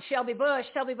talk to Shelby Bush.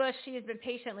 Shelby Bush, she has been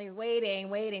patiently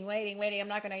waiting. I'm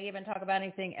not going to even talk about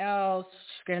anything else.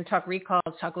 We're going to talk recalls,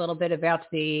 talk a little bit about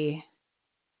the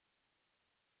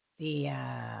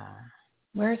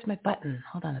where's my button?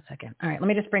 Hold on a second. All right, let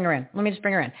me just bring her in.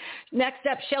 Next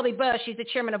up, Shelby Bush. She's the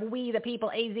chairman of We the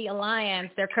People AZ Alliance.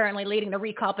 They're currently leading the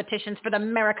recall petitions for the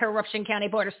Maricopa County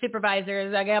Board of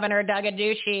Supervisors, Governor Doug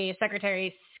Ducey,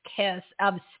 Secretary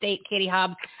of State Katie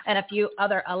Hobbs, and a few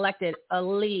other elected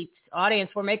elites.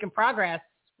 Audience, we're making progress.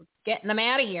 We're getting them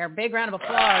out of here. Big round of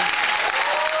applause.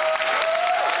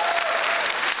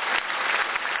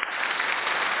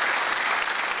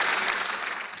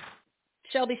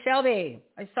 Shelby,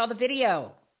 I saw the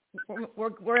video.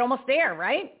 We're almost there,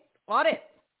 right? Audit.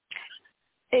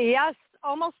 Yes,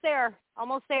 almost there.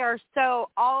 So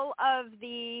all of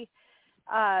the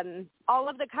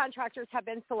contractors have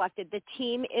been selected. The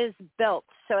team is built.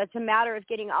 So it's a matter of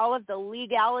getting all of the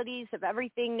legalities of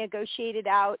everything negotiated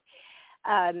out.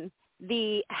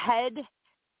 The head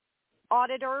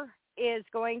auditor is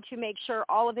going to make sure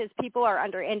all of his people are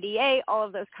under NDA. All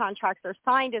of those contracts are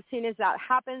signed. As soon as that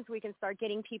happens, we can start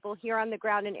getting people here on the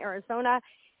ground in Arizona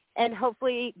and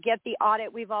hopefully get the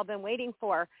audit we've all been waiting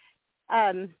for.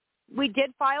 We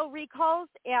did file recalls,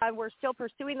 and we're still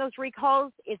pursuing those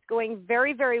recalls. It's going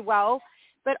very, very well.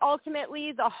 But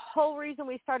ultimately, the whole reason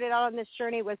we started out on this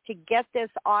journey was to get this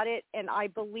audit, and I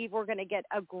believe we're going to get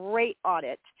a great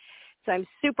audit. So I'm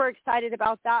super excited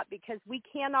about that because we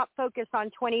cannot focus on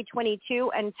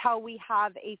 2022 until we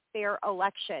have a fair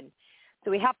election. So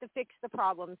we have to fix the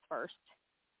problems first.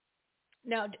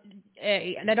 No,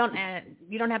 and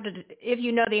you don't have to, if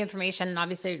you know the information,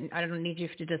 obviously I don't need you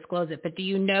to disclose it, but do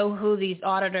you know who these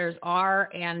auditors are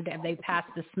and have they passed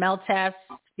the smell test?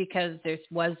 Because there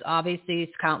was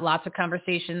obviously lots of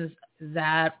conversations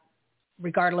that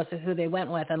regardless of who they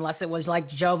went with, unless it was like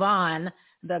Jovan,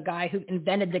 the guy who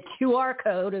invented the QR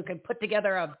code who could put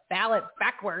together a ballot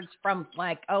backwards from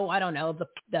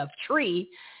the tree,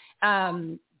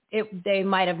 they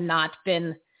might have not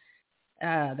been,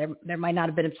 there might not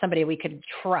have been somebody we could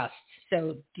trust.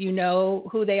 So do you know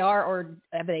who they are, or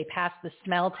have they passed the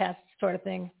smell test sort of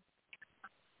thing?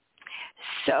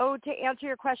 So to answer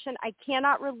your question, I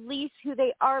cannot release who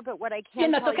they are, but what I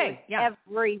can tell you is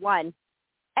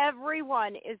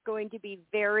everyone is going to be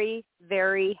very,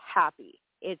 very happy.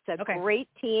 It's a great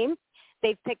team.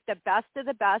 They've picked the best of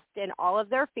the best in all of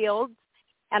their fields,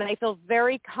 and I feel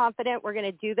very confident we're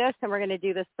going to do this, and we're going to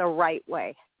do this the right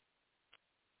way.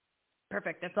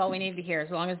 Perfect. That's all we need to hear.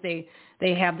 As long as they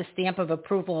have the stamp of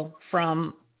approval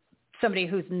from somebody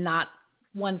who's not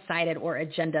one-sided or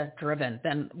agenda-driven,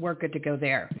 then we're good to go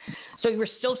there. So we're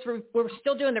still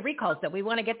doing the recalls that we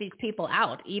want to get these people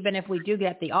out, even if we do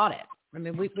get the audit. I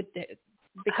mean,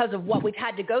 because of what we've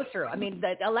had to go through. I mean,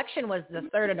 the election was the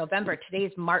 3rd of November.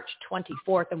 Today's March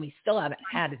 24th, and we still haven't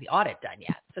had the audit done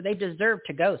yet. So they deserve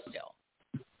to go still.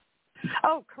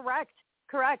 Oh, correct.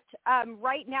 Right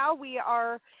now we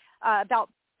are about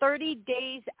 30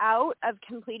 days out of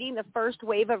completing the first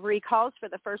wave of recalls for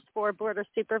the first 4 border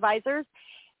supervisors.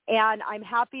 And I'm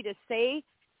happy to say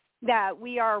that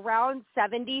we are around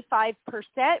 75%,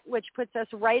 which puts us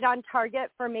right on target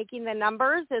for making the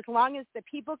numbers as long as the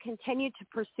people continue to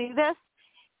pursue this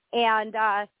and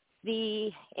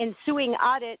the ensuing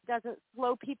audit doesn't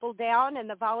slow people down and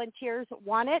the volunteers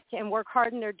want it and work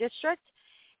hard in their district,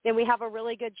 then we have a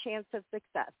really good chance of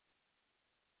success.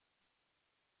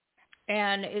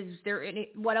 And is there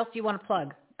what else do you want to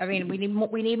plug? I mean, we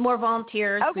need more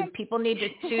volunteers. Okay. People need to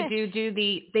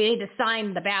they need to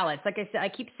sign the ballots. Like I said, I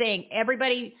keep saying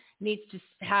everybody needs to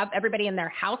have everybody in their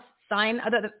house sign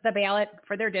the ballot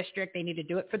for their district. They need to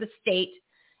do it for the state.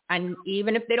 And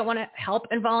even if they don't want to help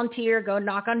and volunteer, go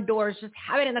knock on doors, just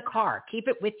have it in the car. Keep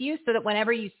it with you so that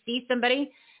whenever you see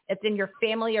somebody that's in your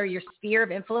family or your sphere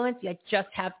of influence, you just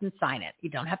have them sign it. You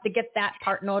don't have to get that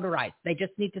part notarized. They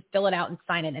just need to fill it out and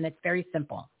sign it, and it's very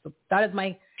simple. So that is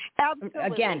my,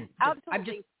 again, I'm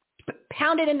just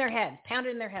pound it in their heads.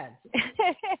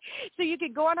 So you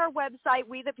can go on our website,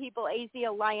 We the People AZ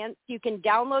Alliance. You can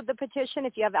download the petition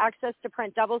if you have access to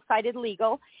print double-sided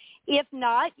legal. If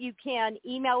not, you can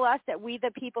email us at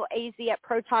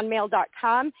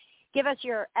wethepeopleaz@protonmail.com. Give us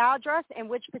your address and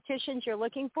which petitions you're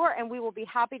looking for, and we will be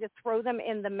happy to throw them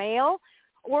in the mail.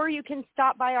 Or you can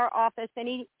stop by our office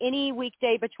any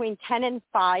weekday between 10 and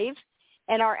 5,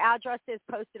 and our address is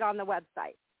posted on the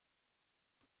website.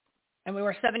 And we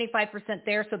were 75%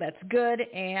 there, so that's good.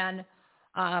 And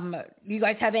you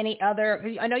guys have any other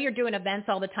 – I know you're doing events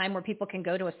all the time where people can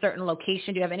go to a certain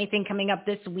location. Do you have anything coming up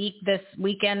this week, this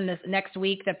weekend, this next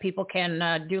week that people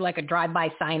can do like a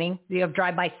drive-by signing? Do you have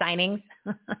drive-by signings?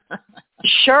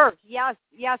 Sure. Yes.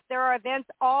 There are events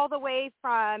all the way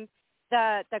from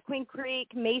the Queen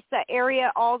Creek, Mesa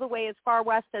area all the way as far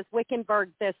west as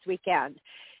Wickenburg this weekend.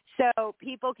 So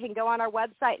people can go on our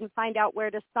website and find out where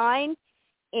to sign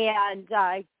and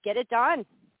get it done.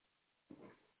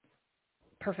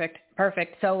 Perfect.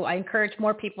 So I encourage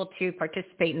more people to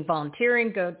participate in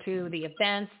volunteering, go to the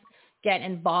events, get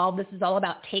involved. This is all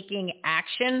about taking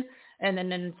action. And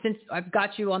then since I've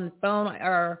got you on the phone,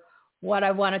 or what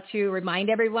I wanted to remind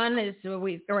everyone is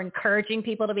we're encouraging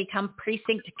people to become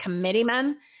precinct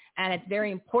committeemen. And it's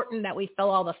very important that we fill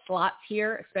all the slots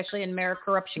here, especially in Mayor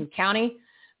Corruption County.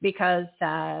 because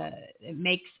it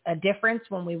makes a difference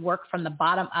when we work from the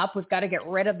bottom up. We've got to get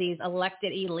rid of these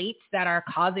elected elites that are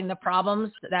causing the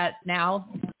problems that now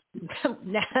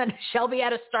Shelby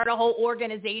had to start a whole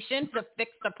organization to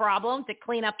fix the problem, to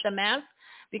clean up the mess,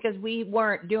 because we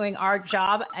weren't doing our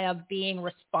job of being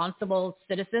responsible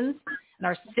citizens and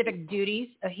our civic duties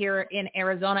here in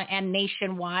Arizona and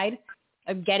nationwide,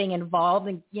 of getting involved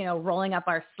and, rolling up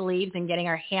our sleeves and getting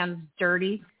our hands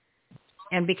dirty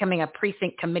and becoming a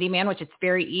precinct committee man, which it's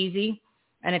very easy.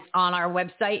 And it's on our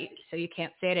website, so you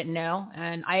can't say I didn't know.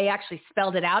 And I actually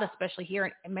spelled it out, especially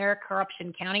here in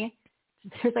Maricorruption County.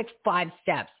 There's like 5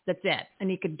 steps. That's it.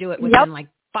 And you could do it within like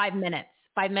 5 minutes.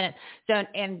 5 minutes. So,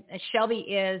 and Shelby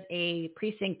is a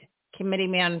precinct committee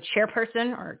man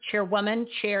chairperson or chairwoman.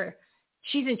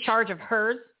 She's in charge of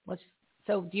hers.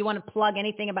 So do you want to plug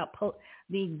anything about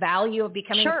the value of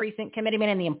becoming a precinct committee man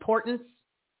and the importance?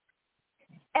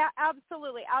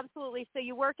 Absolutely. Absolutely. So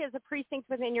you work as a precinct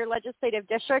within your legislative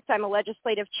district. I'm a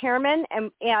legislative chairman,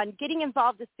 and getting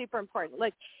involved is super important.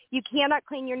 Look, you cannot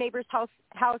clean your neighbor's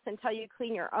house until you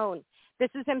clean your own. This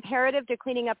is imperative to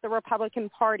cleaning up the Republican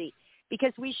Party,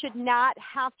 because we should not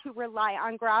have to rely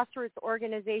on grassroots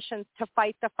organizations to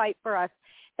fight the fight for us.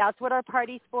 That's what our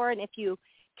party's for. And if you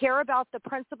care about the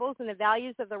principles and the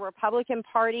values of the Republican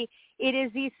Party, it is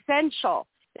essential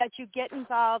that you get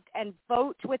involved and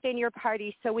vote within your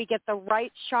party so we get the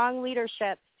right, strong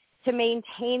leadership to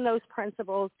maintain those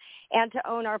principles and to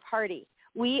own our party.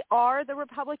 We are the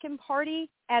Republican Party,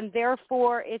 and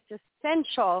therefore it's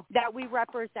essential that we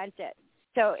represent it.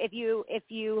 So if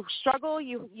you struggle,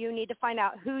 you need to find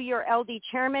out who your LD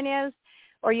chairman is,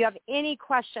 or you have any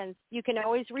questions, you can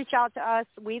always reach out to us,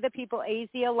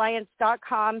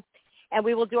 WeThePeopleAZalliance.com, and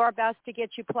we will do our best to get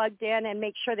you plugged in and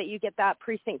make sure that you get that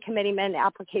precinct committeeman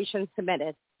application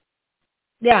submitted.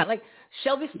 Yeah, like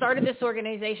Shelby started this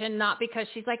organization not because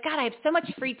she's like, God, I have so much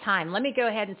free time. Let me go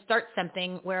ahead and start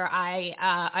something where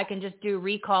I can just do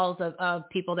recalls of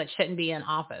people that shouldn't be in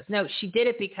office. No, she did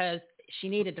it because she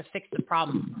needed to fix the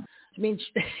problem. I mean,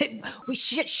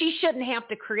 she shouldn't have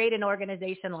to create an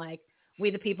organization like We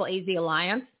the People AZ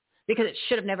Alliance, because it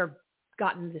should have never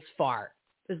gotten this far,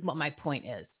 is what my point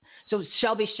is. So we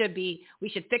should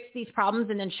fix these problems,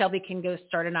 and then Shelby can go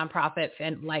start a nonprofit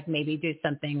and like maybe do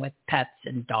something with pets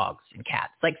and dogs and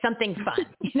cats, like something fun.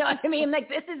 You know what I mean? Like,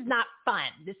 this is not fun.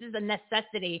 This is a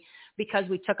necessity because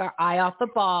we took our eye off the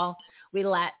ball. We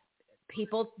let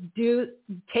people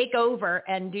take over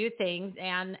and do things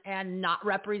and not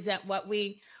represent what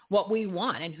we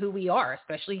want and who we are,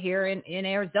 especially here in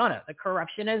Arizona. The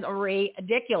corruption is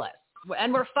ridiculous.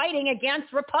 And we're fighting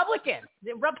against Republicans.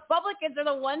 The Republicans are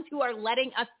the ones who are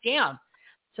letting us down.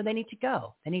 So they need to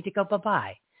go. They need to go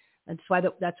bye-bye. That's why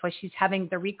she's having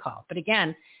the recall. But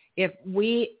again, if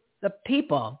we, the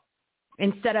people,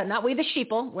 instead of not we the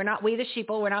sheeple, we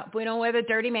don't wear the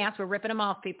dirty masks. We're ripping them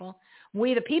off, people.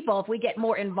 We the people, if we get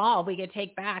more involved, we could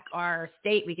take back our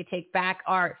state. We could take back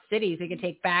our cities. We could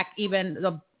take back even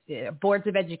the boards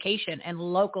of education and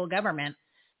local government.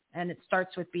 And it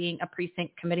starts with being a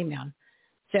precinct committee man.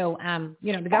 So,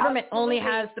 the government only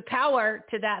has the power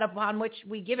to that upon which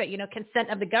we give it, consent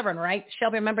of the governed, right?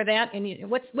 Shelby, remember that? And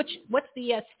what's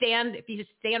the stand? If you just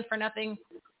stand for nothing,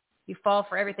 you fall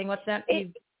for everything. What's that?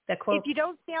 That quote? If you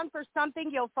don't stand for something,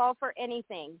 you'll fall for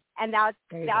anything. And that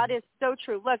is so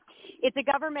true. Look, it's a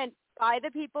government by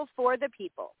the people, for the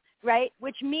people, right?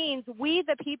 Which means we,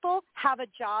 the people, have a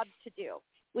job to do.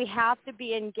 We have to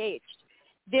be engaged.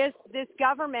 This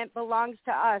government belongs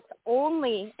to us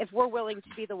only if we're willing to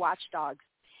be the watchdogs.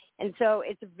 And so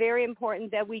it's very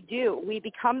important that we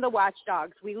become the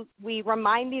watchdogs. We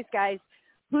remind these guys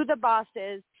who the boss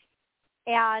is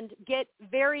and get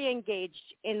very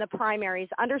engaged in the primaries,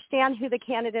 understand who the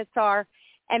candidates are,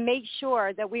 and make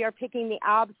sure that we are picking the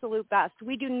absolute best.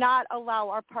 We do not allow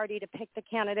our party to pick the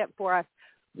candidate for us.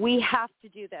 We have to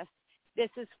do this.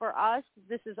 This is for us.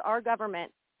 This is our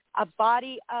government. A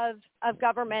body of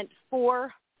government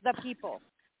for the people.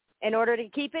 In order to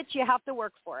keep it, you have to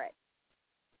work for it.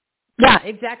 Yeah,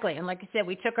 exactly. And like I said,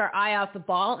 we took our eye off the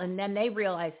ball, and then they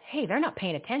realized, hey, they're not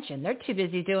paying attention. They're too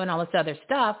busy doing all this other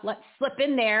stuff. Let's slip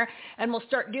in there, and we'll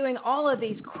start doing all of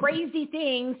these crazy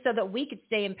things so that we could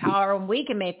stay in power and we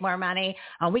can make more money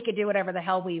and we could do whatever the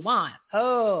hell we want.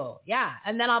 Oh, yeah.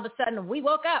 And then all of a sudden we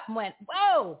woke up and went,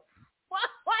 whoa,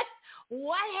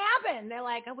 what happened? They're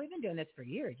like, oh, we've been doing this for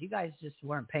years. You guys just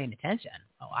weren't paying attention.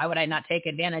 Oh, why would I not take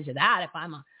advantage of that if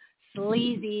I'm a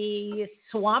sleazy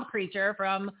swamp creature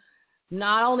from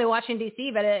not only Washington,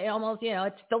 D.C., but it almost,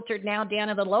 it's filtered now down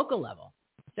to the local level.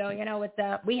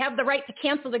 So, we have the right to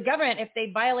cancel the government if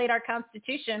they violate our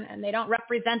Constitution and they don't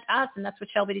represent us, and that's what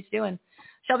Shelby's doing.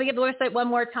 Shelby, give the website one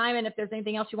more time, and if there's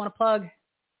anything else you want to plug.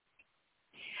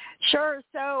 Sure.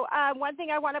 So one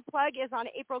thing I want to plug is on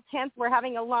April 10th, we're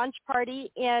having a launch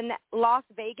party in Las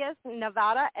Vegas,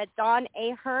 Nevada at Dawn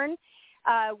Ahern.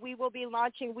 We will be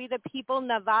launching We the People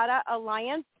Nevada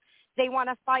Alliance. They want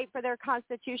to fight for their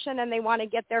Constitution, and they want to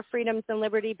get their freedoms and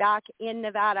liberty back in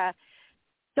Nevada.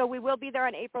 So we will be there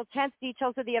on April 10th.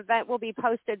 Details of the event will be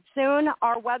posted soon.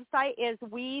 Our website is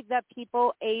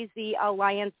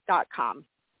wethepeopleazalliance.com.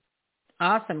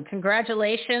 Awesome.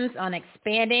 Congratulations on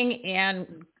expanding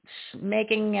and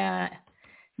making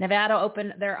Nevada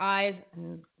open their eyes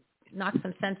and knock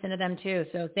some sense into them too.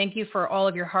 So thank you for all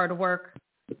of your hard work,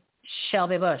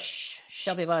 Shelby Bush.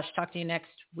 Shelby Bush. Talk to you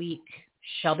next week.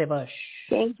 Shelby Bush.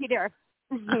 Thank you, dear.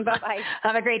 Bye-bye.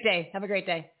 Have a great day. Have a great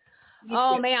day. You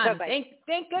oh, too. man. Bye-bye.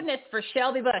 Thank goodness for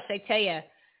Shelby Bush. I tell you,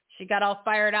 she got all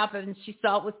fired up and she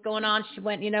saw what was going on. She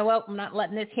went, you know what? I'm not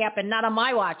letting this happen. Not on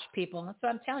my watch, people. That's what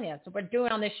I'm telling you. That's what we're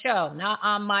doing on this show. Not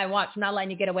on my watch. I'm not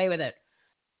letting you get away with it.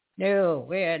 No.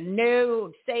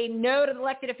 Say no to the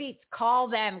elected defeats. Call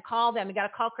them. You got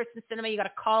to call Kristen Sinema. You got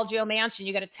to call Joe Manchin.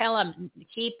 You got to tell them,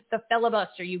 keep the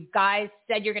filibuster. You guys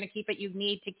said you're going to keep it. You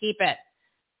need to keep it.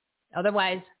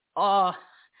 Otherwise,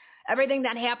 everything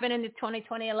that happened in the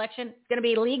 2020 election is going to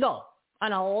be legal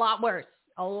and a lot worse.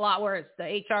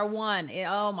 The HR 1.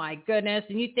 Oh my goodness.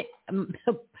 And you think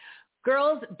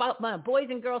boys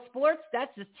and girls sports,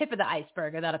 that's the tip of the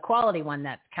iceberg of that equality one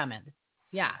that's coming.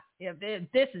 Yeah.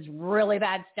 This is really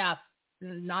bad stuff.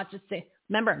 Not just say,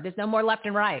 remember, there's no more left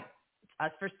and right. It's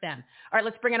us versus them. All right,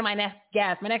 let's bring in my next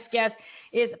guest. My next guest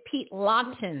is Pete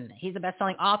Lawton. He's a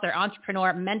best-selling author,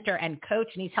 entrepreneur, mentor, and coach,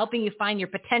 and he's helping you find your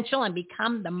potential and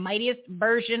become the mightiest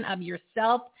version of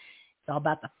yourself. It's all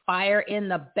about the fire in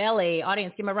the belly.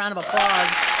 Audience, give him a round of applause.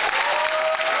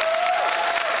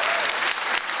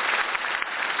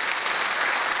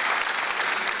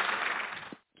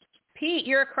 Pete,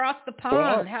 you're across the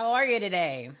pond. How are you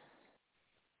today?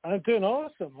 I'm doing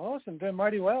awesome, doing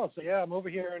mighty well. So, yeah, I'm over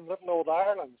here in little old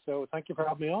Ireland, so thank you for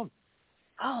having me on.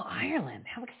 Oh, Ireland.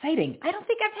 How exciting. I don't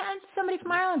think I've had somebody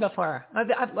from Ireland before. I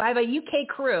have a UK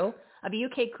crew,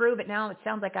 but now it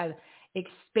sounds like I've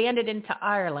expanded into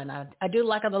Ireland. I do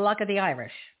like the luck of the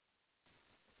Irish.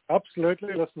 Absolutely.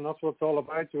 Listen, that's what it's all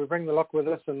about. So we bring the luck with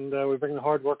us, and we bring the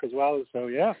hard work as well. So,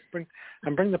 yeah, bring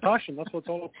the passion. That's what it's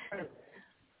all about.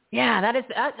 Yeah, that is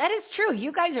true.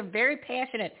 You guys are very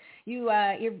passionate.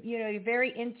 You're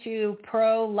very into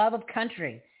pro love of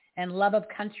country and love of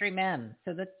countrymen.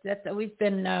 So that's always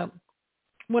been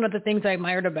one of the things I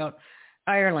admired about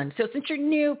Ireland. So since you're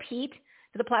new, Pete,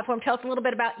 to the platform, tell us a little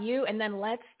bit about you, and then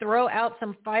let's throw out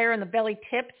some fire in the belly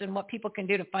tips and what people can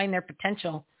do to find their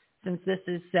potential. Since this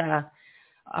is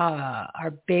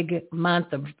our big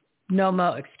month of no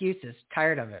more excuses.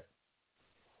 Tired of it.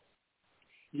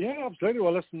 Yeah, absolutely.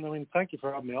 Well, listen, I mean, thank you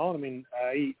for having me on. I mean,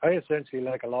 I essentially,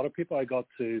 like a lot of people, I got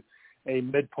to a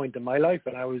midpoint in my life,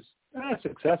 and I was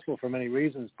successful for many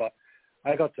reasons, but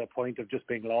I got to a point of just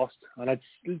being lost. And it's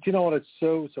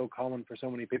so common for so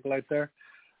many people out there.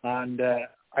 And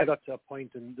I got to a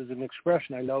point, and there's an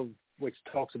expression I love which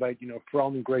talks about,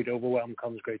 from great overwhelm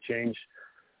comes great change.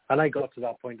 And I got to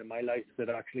that point in my life that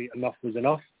actually enough was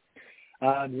enough.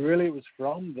 And really it was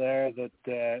from there that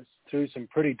through some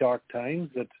pretty dark times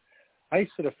that I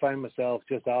sort of found myself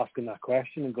just asking that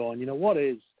question and going,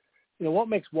 what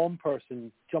makes one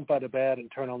person jump out of bed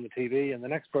and turn on the TV and the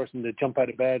next person to jump out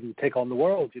of bed and take on the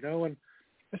world, and I was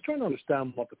trying to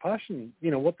understand what the passion,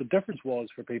 what the difference was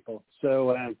for people.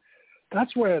 So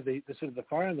that's where the sort of the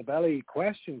fire in the belly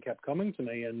question kept coming to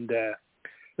me. And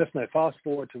listen, I fast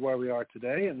forward to where we are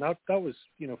today, and that was,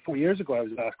 4 years ago I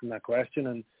was asking that question,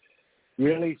 and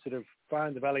really sort of fire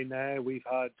in the belly now. We've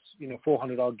had,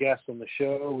 400 odd guests on the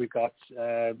show. We've got,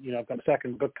 I've got a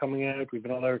second book coming out. We've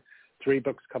another 3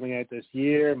 books coming out this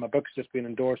year. My book's just been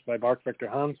endorsed by Mark Victor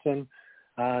Hansen.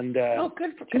 And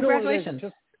good. Congratulations.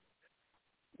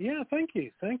 Yeah, thank you.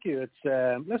 It's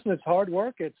listen, it's hard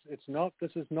work. This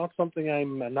is not something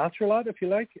I'm a natural at, if you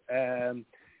like. A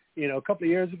couple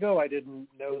of years ago, I didn't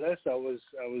know this. I was,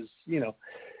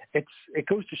 it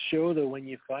goes to show that when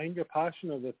you find your passion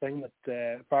or the thing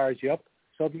that fires you up,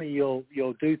 suddenly you'll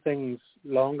do things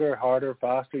longer, harder,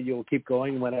 faster. You'll keep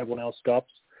going when everyone else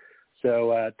stops.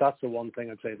 So that's the one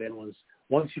thing I'd say then was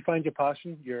once you find your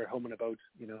passion, you're home and about,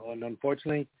 and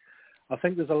unfortunately, I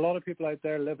think there's a lot of people out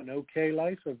there live an okay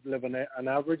life or live an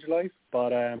average life,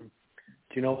 but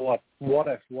do you know what? What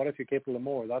if you're capable of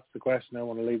more? That's the question I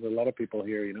want to leave with a lot of people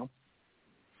here,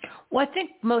 Well, I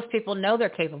think most people know they're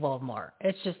capable of more.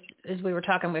 It's just, as we were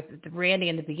talking with Randy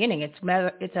in the beginning,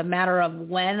 it's a matter of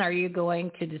when are you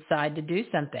going to decide to do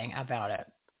something about it?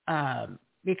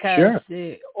 Because,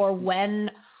 or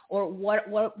when, or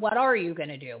what are you going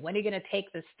to do? When are you going to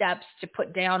take the steps to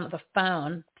put down the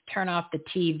phone, to turn off the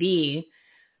TV,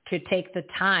 to take the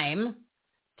time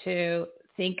to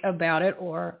think about it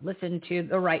or listen to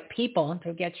the right people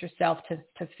to get yourself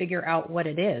to figure out what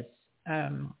it is?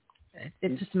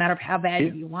 It's just a matter of how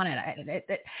bad you want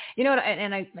it. You know what?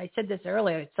 And I said this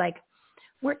earlier. It's like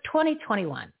we're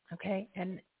 2021, okay?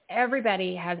 And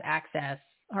everybody has access,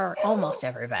 or almost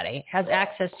everybody has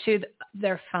access to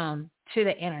their phone, to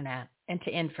the internet, and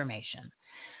to information.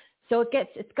 So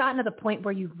it's gotten to the point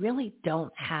where you really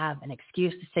don't have an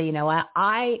excuse to say, you know what,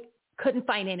 I couldn't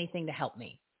find anything to help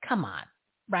me. Come on,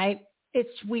 right?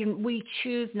 We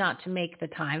choose not to make the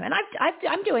time, and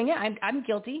I'm doing it. I'm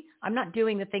guilty. I'm not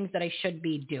doing the things that I should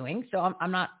be doing, so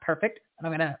I'm not perfect. And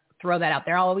I'm going to throw that out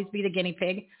there. I'll always be the guinea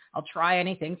pig. I'll try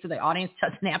anything so the audience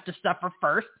doesn't have to suffer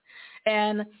first.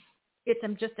 And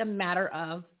it's just a matter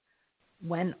of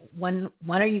when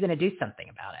are you going to do something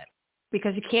about it?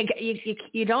 Because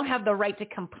you don't have the right to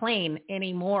complain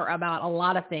anymore about a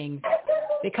lot of things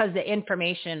because the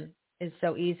information is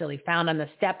so easily found, and the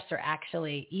steps are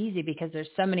actually easy because there's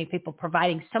so many people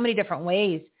providing so many different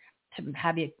ways to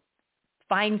have you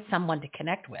find someone to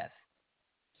connect with.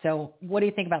 So what do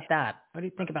you think about that? What do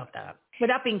you think about that?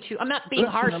 Without being I'm not being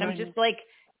harsh. I'm just like,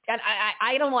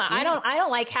 I don't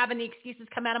like having the excuses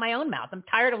come out of my own mouth. I'm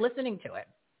tired of listening to it.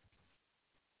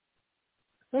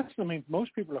 Listen, I mean,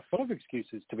 most people are full of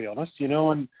excuses, to be honest,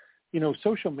 and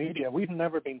social media, we've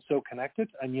never been so connected,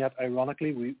 and yet,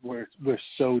 ironically, we're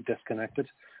so disconnected.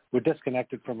 We're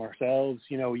disconnected from ourselves,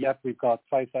 yet we've got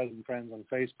 5,000 friends on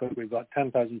Facebook, we've got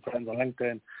 10,000 friends on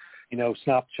LinkedIn,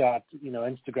 Snapchat,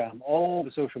 Instagram, all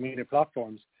the social media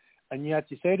platforms, and yet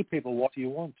you say to people, what do you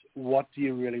want? What do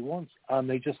you really want? And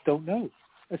they just don't know.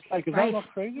 It's like, is that not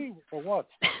crazy or what?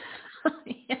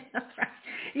 Yeah, that's right.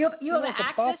 You have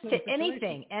access to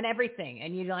anything and everything,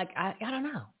 and you're like, I don't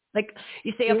know. Like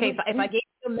you say, okay, if I gave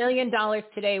you $1 million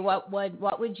today, what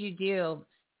would you do?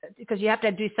 Because you have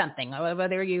to do something.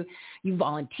 Whether you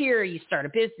volunteer, you start a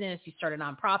business, you start a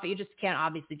nonprofit, you just can't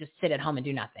obviously just sit at home and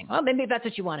do nothing. Well, maybe that's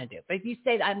what you want to do. But if you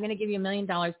say, I'm going to give you $1 million,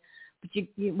 but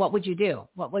you what would you do?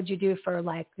 What would you do for,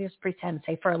 like, just pretend,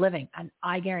 say, for a living? And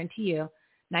I guarantee you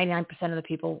 99% of the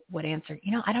people would answer,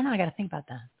 I don't know. I got to think about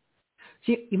that.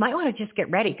 So you might want to just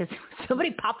get ready, because somebody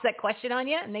pops that question on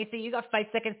you and they say you got 5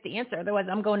 seconds to answer. Otherwise,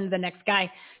 I'm going to the next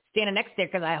guy standing next to you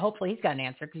because hopefully he's got an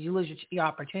answer, because you lose your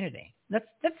opportunity. That's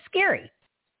scary.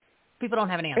 People don't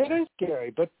have an answer. It is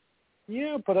scary, but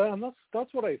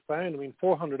that's what I found. I mean,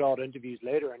 400 odd interviews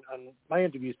later, and my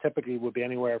interviews typically would be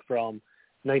anywhere from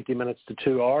 90 minutes to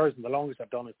 2 hours, and the longest I've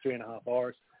done is 3.5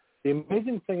 hours. The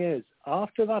amazing thing is,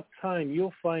 after that time,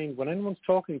 you'll find when anyone's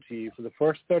talking to you for the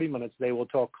first 30 minutes, they will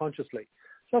talk consciously.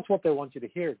 So that's what they want you to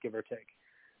hear, give or take.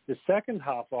 The second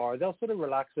half hour, they'll sort of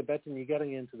relax a bit, and you're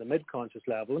getting into the mid-conscious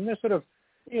level, and they're sort of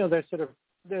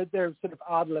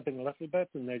ad-libbing a little bit,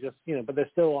 and they're just, but they're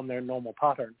still on their normal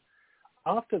pattern.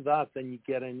 After that, then you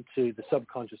get into the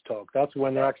subconscious talk. That's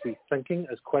when they're actually thinking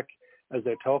as quick as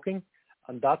they're talking,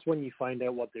 and that's when you find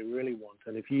out what they really want.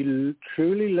 And if you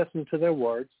truly listen to their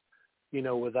words,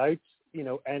 without,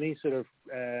 any sort of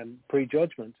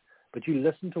prejudgment, but you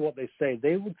listen to what they say,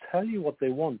 they will tell you what they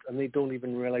want, and they don't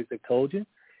even realize they've told you.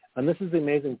 And this is the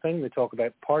amazing thing. They talk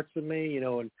about parts of me,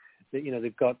 and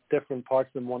they've got different parts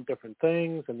of them want different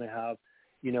things, and they have,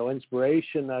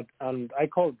 inspiration and I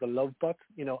call it the love but.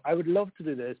 I would love to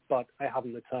do this, but I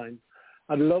haven't the time.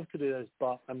 I'd love to do this,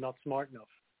 but I'm not smart enough.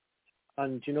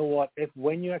 And you know what?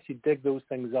 When you actually dig those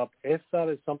things up, if that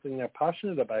is something they're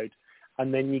passionate about,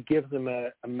 and then you give them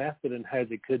a method in how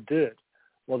they could do it,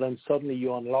 well, then suddenly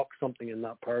you unlock something in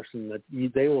that person that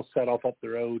they will set off up the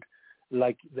road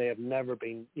like they have never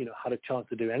been, had a chance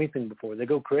to do anything before. They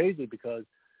go crazy because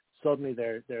suddenly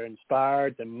they're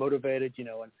inspired, they're motivated,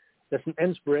 and listen,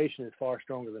 inspiration is far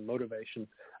stronger than motivation.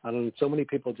 And so many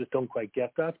people just don't quite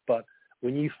get that. But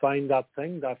when you find that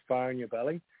thing, that fire in your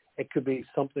belly, it could be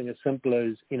something as simple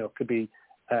as, it could be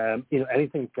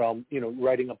anything from,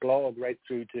 writing a blog right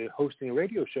through to hosting a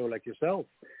radio show like yourself.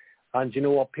 And you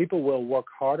know what? People will work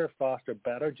harder, faster,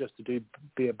 better just to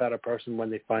be a better person when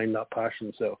they find that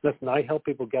passion. So listen, I help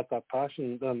people get that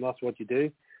passion, and that's what you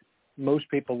do. Most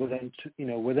people within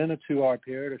a 2-hour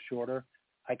period or shorter,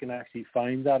 I can actually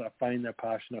find that. I find their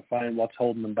passion. I find what's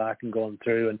holding them back and going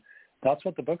through. And that's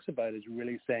what the book's about, is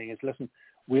really saying is, listen,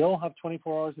 we all have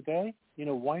 24 hours a day.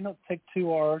 Why not take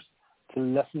 2 hours to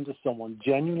listen to someone,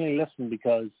 genuinely listen,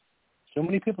 because So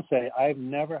many people say, I've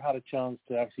never had a chance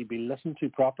to actually be listened to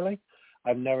properly.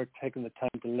 I've never taken the time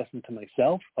to listen to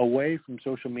myself, away from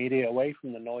social media, away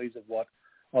from the noise of what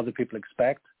other people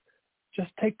expect.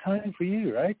 Just take time for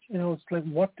you, right? It's like,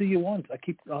 what do you want? I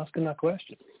keep asking that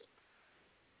question.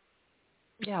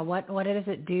 Yeah, what is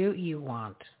it do you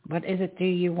want? What is it do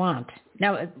you want?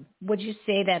 Now, would you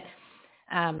say that,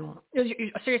 so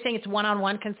you're saying it's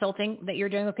one-on-one consulting that you're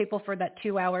doing with people for that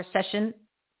 2-hour session?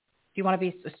 Do you want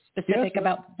to be specific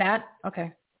about that?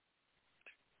 Okay.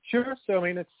 Sure. So,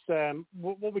 it's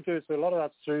what we do is a lot of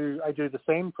that's through, I do the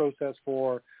same process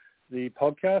for the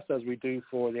podcast as we do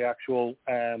for the actual,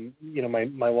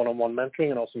 my one-on-one mentoring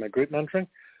and also my group mentoring.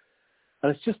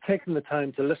 And it's just taking the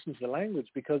time to listen to the language,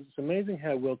 because it's amazing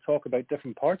how we'll talk about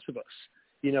different parts of us,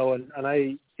 and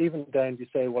I even down to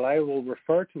say, well, I will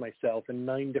refer to myself in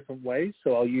 9 different ways.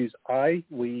 So I'll use I,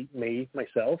 we, me,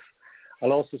 myself.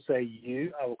 I'll also say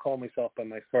you. I will call myself by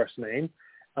my first name.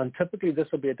 And typically this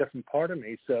will be a different part of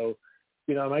me. So,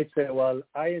 I might say, well,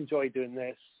 I enjoy doing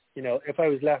this. If I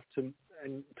was left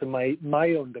to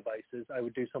my own devices, I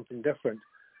would do something different.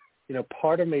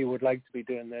 Part of me would like to be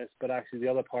doing this, but actually the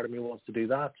other part of me wants to do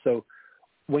that. So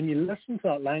when you listen to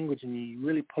that language and you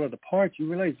really pull it apart, you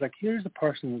realize, like, here's a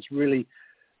person that's really,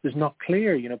 is not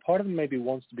clear. Part of them maybe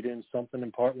wants to be doing something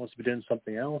and part wants to be doing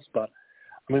something else. But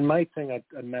my thing,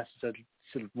 a message I'd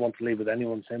sort of want to leave with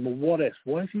anyone saying, well, what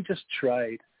if you just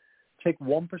tried, take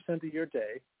 1% of your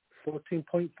day,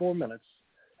 14.4 minutes,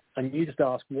 and you just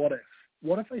ask, what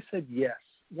if I said yes?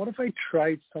 What if I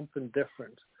tried something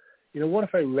different? What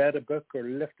if I read a book or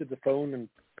lifted the phone and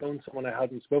phoned someone I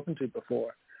hadn't spoken to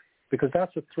before? Because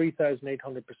that's a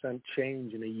 3,800%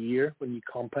 change in a year when you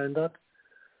compound that.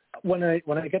 When I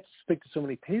get to speak to so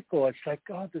many people, it's like,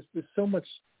 God, there's so much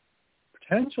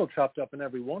potential trapped up in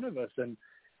every one of us. And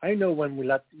I know when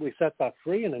we set that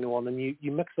free in anyone, and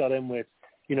you mix that in with,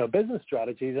 business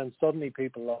strategies, and suddenly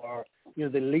people are,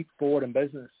 they leap forward in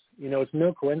business. It's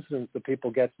no coincidence that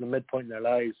people get to the midpoint in their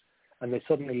lives and they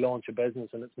suddenly launch a business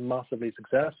and it's massively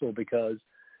successful because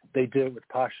they do it with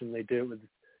passion. They do it with,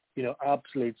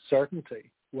 absolute certainty.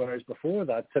 Whereas before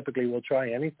that, typically we'll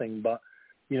try anything, but,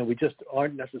 we just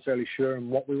aren't necessarily sure in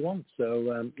what we want.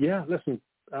 So, listen,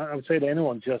 I would say to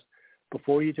anyone, just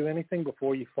before you do anything,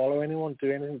 before you follow anyone,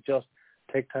 do anything, just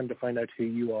take time to find out who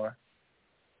you are.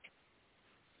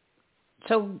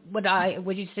 So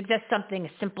would you suggest something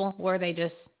simple where they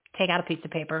just take out a piece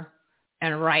of paper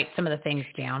and write some of the things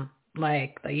down?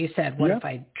 Like you said, what if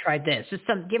I tried this? Just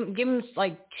give them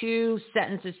like 2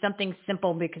 sentences, something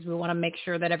simple, because we want to make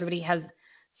sure that everybody has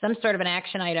some sort of an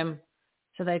action item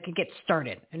so that it can get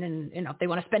started. And then, if they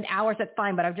want to spend hours, that's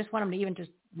fine. But I just want them to even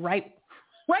just write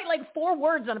like 4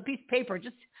 words on a piece of paper.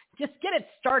 Just get it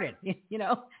started.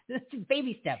 This is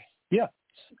baby steps. Yeah.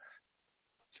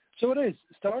 So it is.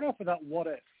 Start off with that what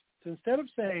if. So instead of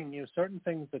saying, certain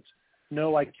things that,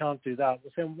 no, I can't do that,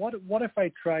 we're saying, what if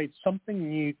I tried something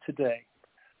new today?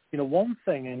 One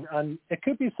thing, and it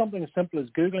could be something as simple as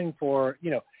Googling for,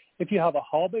 if you have a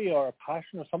hobby or a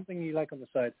passion or something you like on the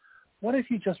side, what if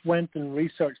you just went and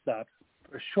researched that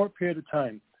for a short period of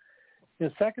time?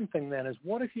 The second thing then is,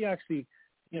 what if you actually,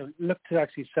 look to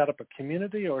actually set up a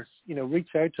community or, reach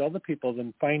out to other people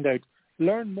and find out,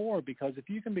 learn more, because if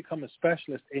you can become a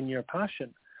specialist in your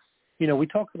passion, we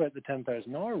talked about the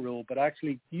 10,000-hour rule, but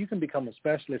actually you can become a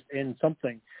specialist in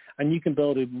something and you can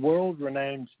build a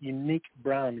world-renowned, unique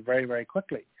brand very, very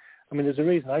quickly. There's a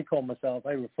reason I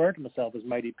refer to myself as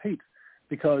Mighty Pete,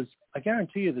 because I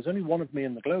guarantee you there's only one of me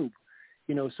in the globe.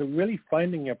 So really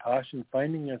finding your passion,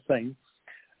 finding your thing.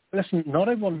 Listen, not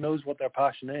everyone knows what their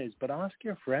passion is, but ask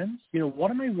your friends,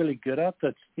 what am I really good at?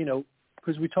 That's,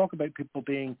 because we talk about people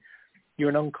being, you're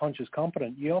an unconscious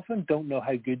competent. You often don't know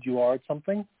how good you are at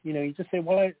something. You just say,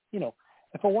 well,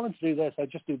 if I wanted to do this, I'd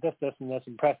just do this, this, and this,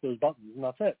 and press those buttons, and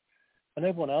that's it. And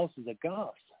everyone else is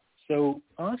aghast. So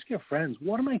ask your friends,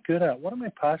 what am I good at? What are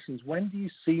my passions? When do you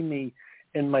see me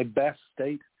in my best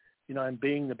state? I'm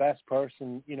being the best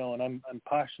person, and I'm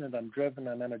passionate, I'm driven,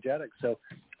 I'm energetic. So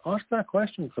ask that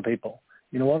question for people,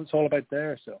 what it's all about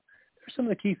there. So there's some of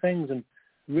the key things, and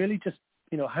really just,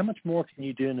 how much more can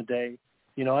you do in a day?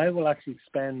 I will actually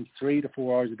spend 3 to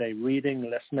 4 hours a day reading,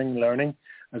 listening, learning,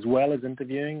 as well as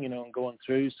interviewing, and going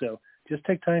through. So just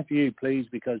take time for you, please,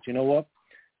 because you know what?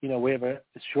 We have a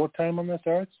short time on this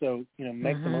earth, so,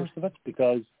 make the most of it,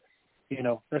 because,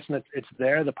 listen, it's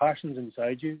there. The passion's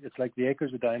inside you. It's like the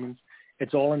acres of diamonds.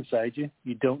 It's all inside you.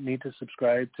 You don't need to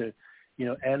subscribe to,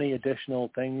 any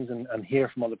additional things and hear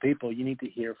from other people. You need to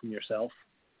hear from yourself.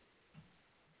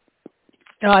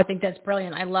 Oh, I think that's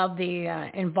brilliant. I love the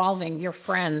involving your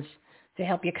friends to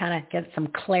help you kind of get some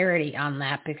clarity on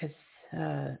that, because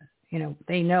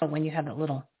they know when you have that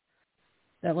little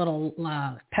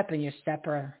pep in your step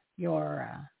or your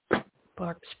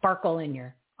sparkle in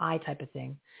your eye type of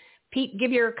thing. Pete,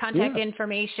 give your contact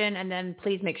information, and then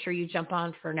please make sure you jump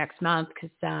on for next month because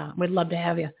we'd love to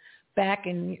have you back.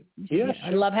 And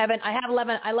I love having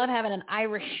an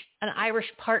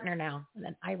Irish partner now,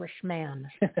 an Irish man.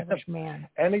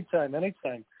 Anytime.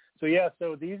 So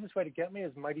so the easiest way to get me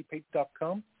is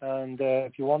mightypete.com, and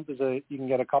if you want, you can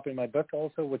get a copy of my book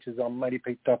also, which is on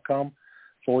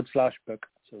mightypete.com/book.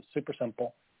 So super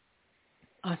simple.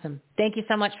 Awesome. Thank you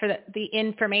so much for the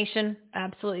information.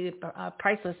 Absolutely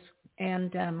priceless.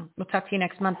 And we'll talk to you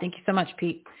next month. Thank you so much,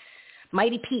 Pete.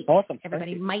 Mighty Pete. Awesome.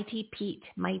 Everybody, Mighty Pete.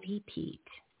 Mighty Pete.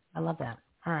 I love that.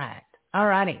 All right. All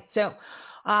righty. So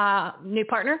new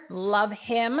partner. Love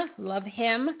him.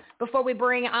 Before we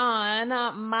bring on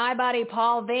my buddy,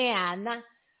 Paul Vann,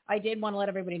 I did want to let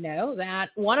everybody know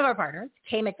that one of our partners,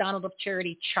 Kay McDonald of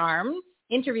Charity Charms,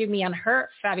 interviewed me on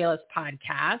her fabulous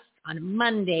podcast on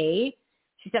Monday.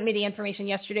 She sent me the information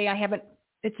yesterday.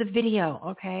 It's a video,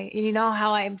 okay? And you know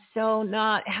how I'm so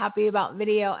not happy about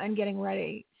video and getting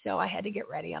ready. So I had to get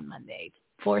ready on Monday. It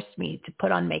forced me to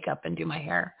put on makeup and do my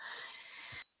hair.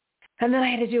 And then I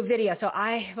had to do a video. So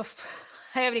I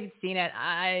haven't even seen it.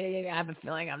 I have a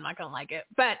feeling I'm not going to like it.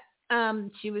 But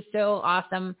she was so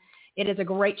awesome. It is a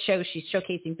great show. She's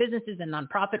showcasing businesses and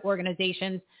nonprofit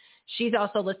organizations. She's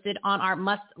also listed on our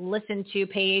must-listen-to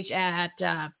page at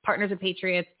Partners of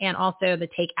Patriots, and also the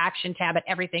Take Action tab at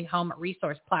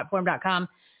everythinghomeresourceplatform.com. So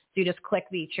you just click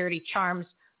the Charity Charms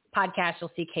podcast.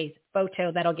 You'll see Kay's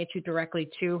photo. That'll get you directly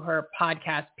to her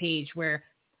podcast page where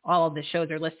all of the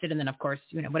shows are listed. And then, of course,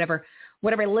 whatever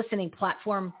listening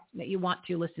platform that you want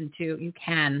to listen to, you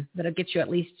can. That'll get you at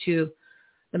least to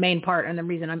the main part. And the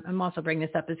reason I'm also bringing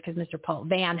this up is because Mr. Paul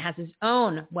Vann has his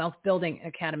own Wealth Building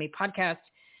Academy podcast.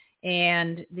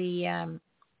 And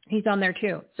he's on there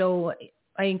too. So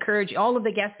I encourage all of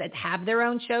the guests that have their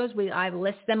own shows. I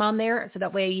list them on there so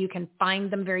that way you can find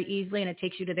them very easily, and it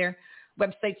takes you to their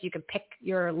websites. You can pick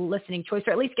your listening choice,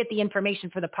 or at least get the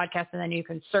information for the podcast, and then you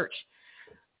can search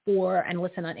for and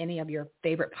listen on any of your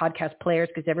favorite podcast players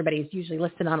because everybody's usually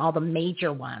listed on all the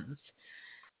major ones.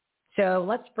 So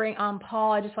let's bring on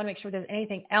Paul. I just want to make sure there's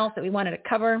anything else that we wanted to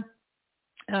cover.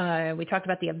 We talked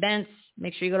about the events.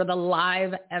 Make sure you go to the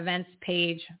live events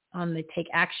page on the Take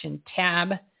Action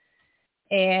tab,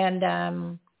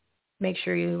 and make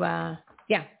sure you, All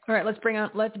right, let's bring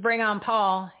on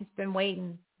Paul. He's been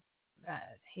waiting.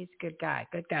 He's a good guy.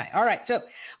 All right, so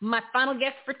my final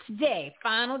guest for today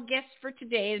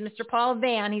is Mr. Paul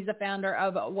Vann. He's the founder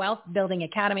of Wealth Building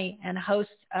Academy and host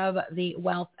of the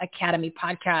Wealth Academy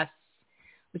podcast,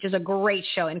 which is a great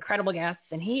show, incredible guests,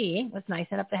 and he was nice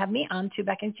enough to have me on too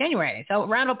back in January. So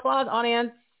round of applause,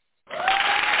 audience.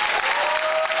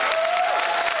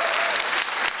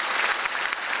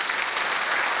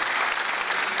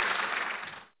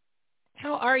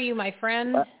 How are you, my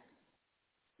friend?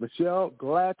 Michelle,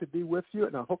 glad to be with you,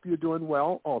 and I hope you're doing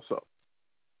well also.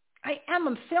 I am.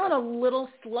 I'm feeling a little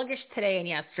sluggish today and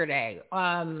yesterday.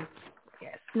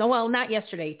 Yes. No, well, not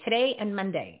yesterday. Today and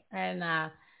Monday. And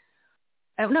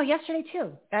no, yesterday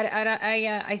too.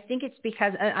 I think it's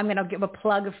because I'm going to give a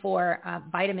plug for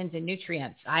vitamins and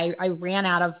nutrients. I ran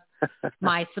out of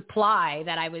my supply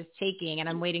that I was taking, and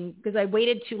I'm waiting because I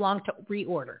waited too long to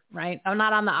reorder. Right? I'm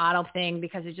not on the auto thing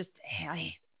because it just.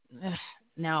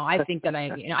 I think that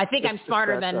I think I'm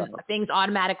smarter than things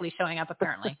automatically showing up.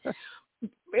 Apparently,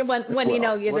 when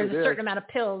there's a certain amount of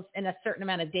pills in a certain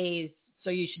amount of days. So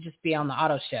you should just be on the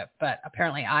auto ship. But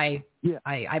apparently I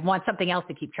want something else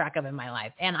to keep track of in my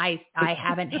life. And I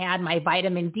haven't had my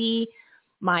vitamin D,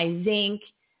 my zinc,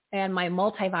 and my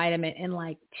multivitamin in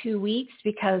like 2 weeks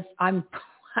because I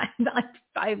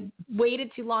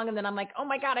waited too long, and then I'm like, oh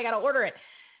my God, I got to order it.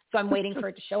 So I'm waiting for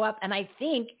it to show up. And I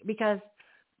think because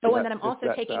the one that I'm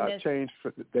also taking this change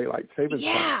for the daylight savings.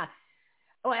 Yeah.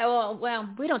 Well,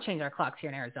 we don't change our clocks here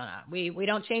in Arizona. We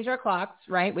don't change our clocks,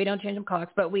 right? We don't change them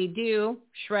clocks, but we do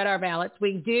shred our ballots.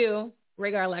 We do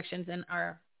rig our elections, and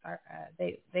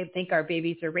they think our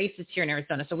babies are racist here in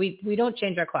Arizona. So we don't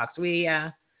change our clocks. We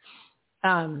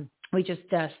just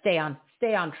stay on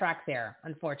track there,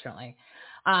 unfortunately.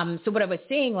 So what I was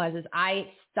saying is I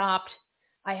stopped.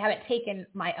 I haven't taken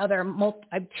my other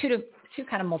two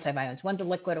kind of multivitamins. One's a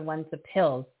liquid and one's the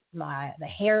pills. The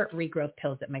hair regrowth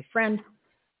pills that my friend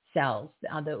sells,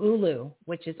 the Ulu,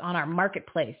 which is on our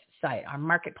marketplace site,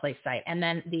 and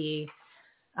then the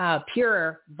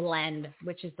Pure Blend,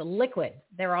 which is the liquid.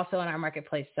 They're also on our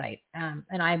marketplace site, and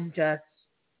I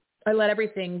let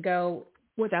everything go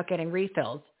without getting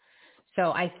refills.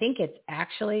 So I think it's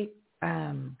actually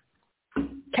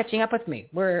catching up with me.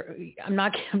 I'm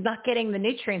not getting the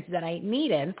nutrients that I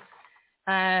needed,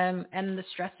 and the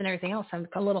stress and everything else. I'm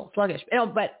a little sluggish.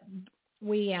 But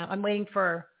I'm waiting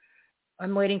for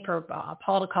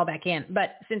Paul to call back in.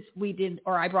 But since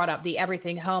I brought up the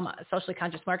Everything Home Socially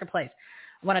Conscious Marketplace,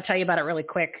 I want to tell you about it really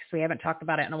quick because we haven't talked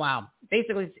about it in a while.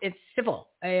 Basically, it's simple.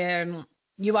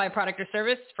 You buy a product or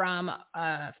service from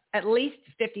at least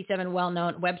 57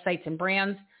 well-known websites and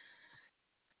brands,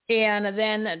 and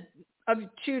then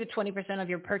 2 to 20% of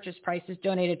your purchase price is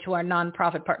donated to our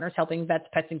nonprofit partners helping vets,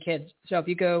 pets, and kids. So if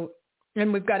you go,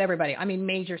 and we've got everybody,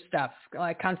 major stuff,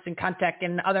 like Constant Contact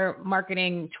and other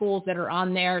marketing tools that are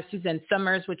on there. Suzanne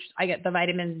Summers, which I get the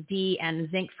vitamins D and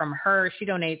zinc from her. She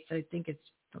donates, I think it's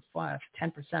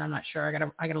 10%. I'm not sure.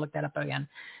 I gotta look that up again.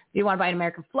 If you want to buy an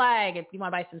American Flag, if you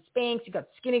want to buy some Spanx, you've got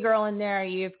Skinny Girl in there.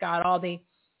 You've got all of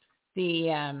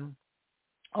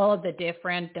the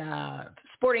different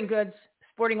sporting goods,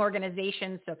 sporting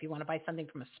organizations. So if you want to buy something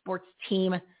from a sports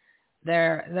team,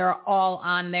 they're all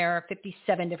on there.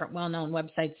 57 different well-known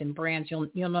websites and brands. You'll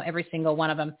know every single one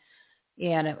of them.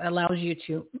 And it allows you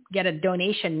to get a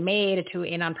donation made to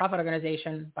a nonprofit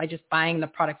organization by just buying the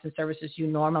products and services you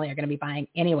normally are going to be buying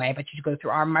anyway, but you go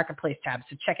through our marketplace tab.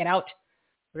 So check it out.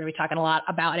 We're going to be talking a lot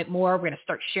about it more. We're going to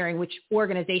start sharing which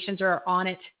organizations are on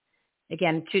it.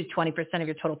 Again, 2 to 20% of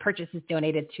your total purchase is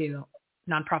donated to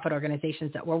nonprofit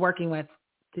organizations that we're working with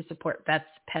to support vets,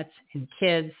 pets, and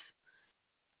kids.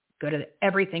 Go to the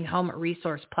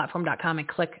everythinghomeresourceplatform.com and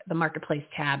click the marketplace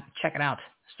tab. Check it out.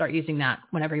 Start using that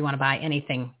whenever you want to buy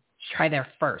anything. Try there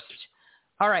first.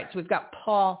 All right, so we've got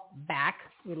Paul back.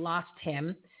 We lost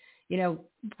him.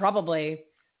 Probably,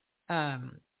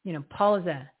 Paul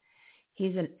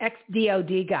he's an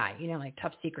ex-DOD guy, like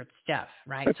top secret stuff,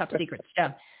 right? Top secret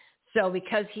stuff. So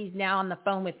because he's now on the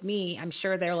phone with me, I'm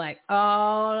sure they're like,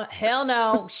 oh, hell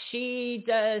no, she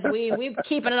does. We're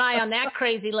keeping an eye on that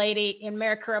crazy lady in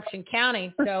Mayor Corruption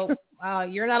County. So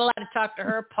you're not allowed to talk to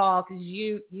her, Paul, because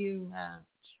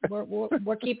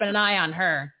we're keeping an eye on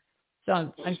her. So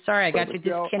I'm sorry I got you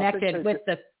disconnected with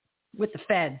the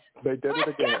feds. They did it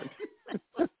again.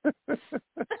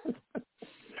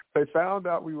 They found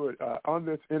out we were on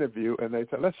this interview, and they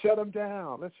said, let's shut them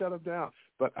down.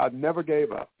 But I never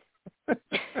gave up.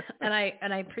 and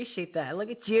I appreciate that. Look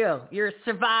at you. You're a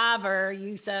survivor.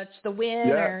 You such the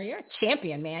winner. Yeah. You're a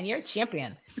champion, man. You're a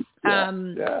champion.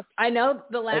 Yeah. I know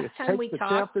the last time we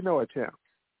talked. Champ to know a champ.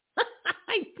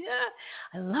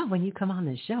 I love when you come on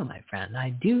this show, my friend. I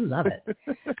do love it.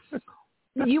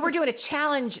 You were doing a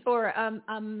challenge, or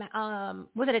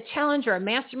was it a challenge or a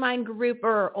mastermind group,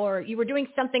 or you were doing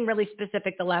something really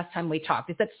specific the last time we talked?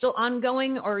 Is that still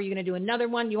ongoing, or are you going to do another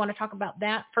one? You want to talk about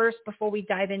that first before we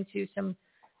dive into some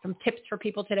tips for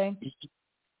people today?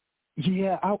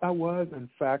 Yeah, I was in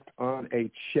fact on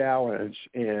a challenge,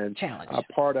 and a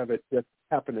part of it just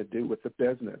happened to do with the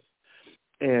business,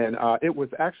 and it was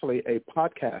actually a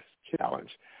podcast challenge,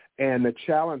 and the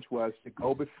challenge was to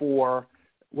go before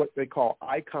what they call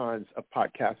icons of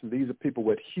podcasts. And these are people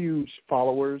with huge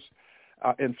followers,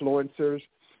 influencers,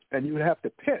 and you would have to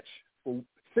pitch for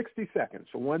 60 seconds,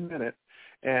 for 1 minute,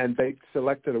 and they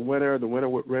selected a winner. The winner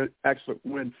would actually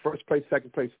win first place,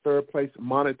 second place, third place,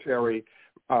 monetary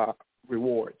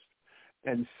rewards.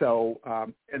 And so,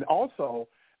 and also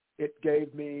it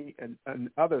gave me and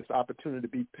others the opportunity to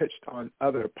be pitched on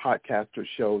other podcaster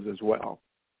shows as well.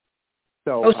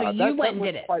 So, you went and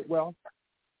did it quite well.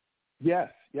 Yes,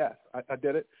 I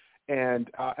did it, and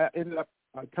I ended up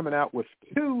coming out with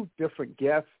 2 different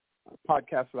guest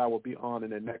podcasts that I will be on in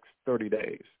the next 30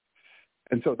 days,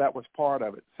 and so that was part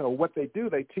of it. So what they do,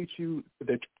 they teach you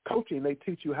the coaching. They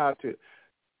teach you how to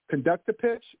conduct the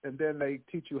pitch, and then they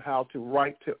teach you how to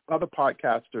write to other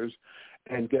podcasters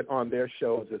and get on their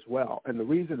shows as well. And the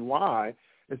reason why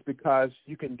is because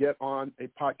you can get on a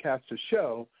podcaster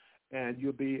show, and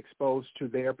you'll be exposed to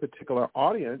their particular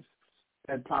audience.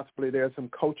 And possibly there's some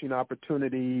coaching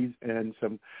opportunities and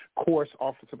some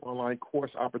online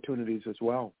course opportunities as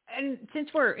well. And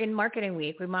since we're in Marketing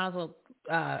Week, we might as well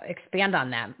expand on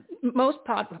that. Most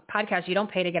podcasts, you don't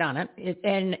pay to get on it,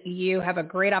 and you have a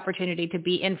great opportunity to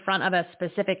be in front of a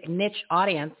specific niche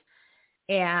audience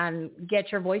and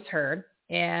get your voice heard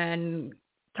and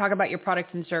talk about your products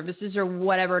and services or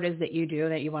whatever it is that you do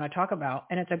that you want to talk about.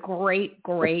 And it's a great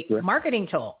marketing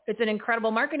tool. It's an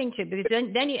incredible marketing tool because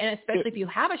then you, and especially if you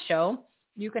have a show,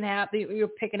 you can have, you're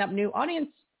picking up new audience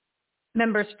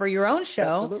members for your own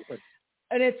show. Absolutely.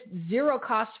 And it's zero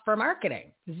cost for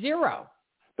marketing. Zero.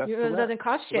 It doesn't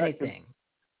cost you anything.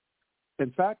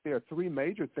 In fact, there are 3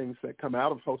 major things that come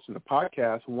out of hosting a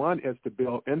podcast. One is to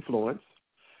build influence.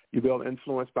 You build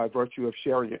influence by virtue of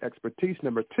sharing your expertise.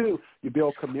 Number 2, you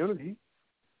build community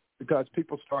because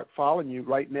people start following you.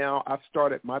 Right now, I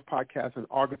started my podcast in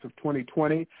August of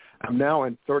 2020. I'm now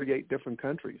in 38 different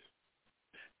countries.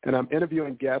 And I'm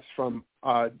interviewing guests from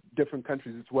different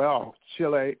countries as well,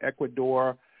 Chile,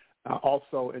 Ecuador,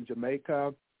 also in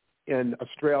Jamaica, in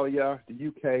Australia, the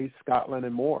UK, Scotland,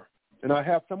 and more. And I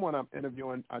have someone I'm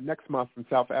interviewing next month from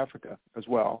South Africa as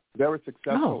well. Very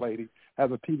successful lady, has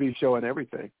a TV show and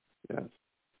everything. Yes.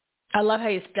 I love how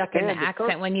you stuck in the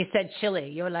accent when you said Chile.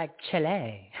 You were like,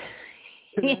 Chile.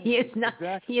 You snuck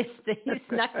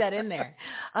that in there.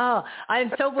 Oh,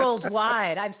 I'm so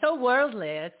worldwide. I'm so worldly.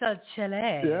 It's so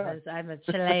Chile. Yeah. I'm a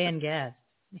Chilean guest.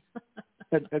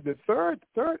 And the third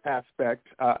aspect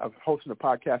of hosting a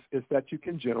podcast is that you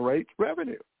can generate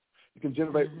revenue. You can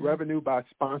generate revenue by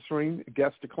sponsoring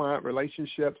guest-to-client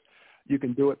relationships. You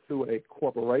can do it through a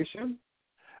corporation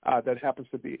that happens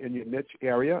to be in your niche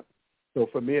area. So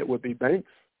for me, it would be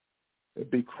banks. It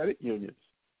would be credit unions.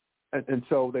 And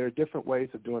so there are different ways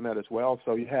of doing that as well.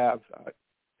 So you have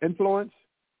influence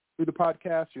through the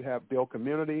podcast, you have build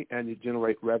community, and you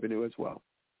generate revenue as well.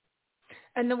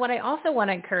 And then what I also want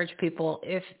to encourage people,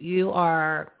 if you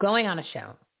are going on a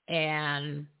show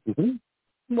and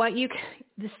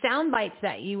the sound bites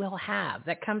that you will have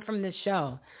that come from this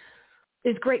show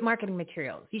is great marketing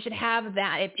materials. You should have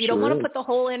that. If you don't want to put the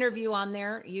whole interview on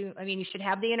there, you should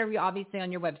have the interview obviously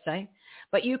on your website,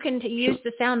 but you can use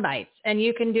the sound bites, and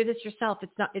you can do this yourself.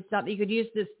 It's not you could use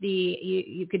this,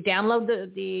 you could download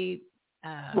the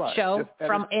show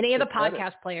from any of the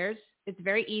podcast players. It's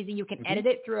very easy. You can edit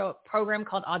it through a program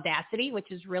called Audacity, which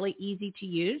is really easy to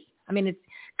use. I mean, it's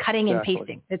cutting and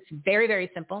pasting. It's very, very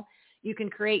simple. You can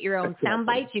create your own sound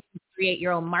bites. You can create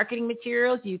your own marketing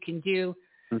materials. You can do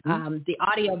the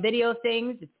audio video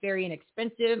things. It's very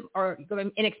inexpensive, or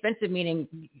inexpensive meaning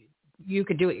you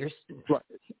could do it yourself.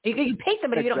 You can pay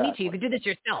somebody if you don't need to. You could do this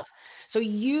yourself. So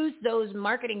use those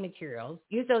marketing materials.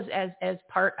 Use those as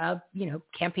part of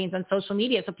campaigns on social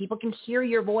media, so people can hear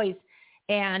your voice,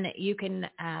 and you can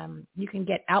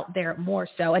get out there more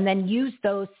so, and then use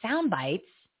those sound bites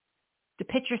to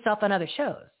pitch yourself on other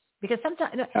shows. Because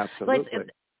sometimes,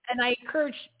 and I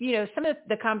encourage, some of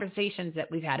the conversations that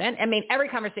we've had, and I mean, every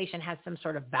conversation has some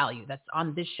sort of value that's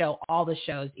on this show, all the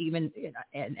shows, even,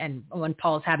 and when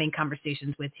Paul's having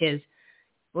conversations with his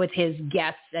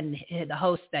guests and the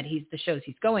hosts the shows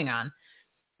he's going on.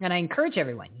 And I encourage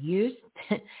everyone, use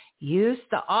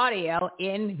the audio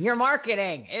in your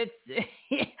marketing. It's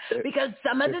because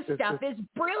some of the stuff is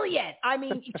brilliant. I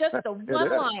mean, just the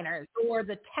one-liners or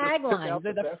the taglines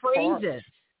or the phrases.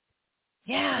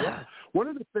 Yeah. One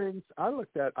of the things I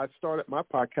looked at, I started my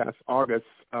podcast August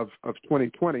of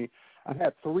 2020. I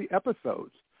had 3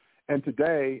 episodes, and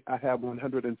today I have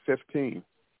 115.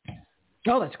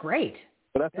 Oh, that's great.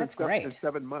 But that's great. In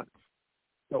 7 months.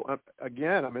 So,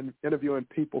 again, I'm interviewing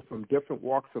people from different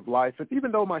walks of life. And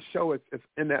even though my show is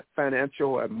in that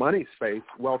financial and money space,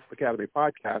 Wealth Academy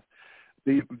Podcast,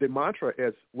 the mantra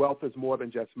is wealth is more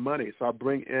than just money. So I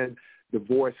bring in the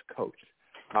voice coach.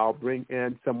 I'll bring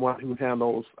in someone who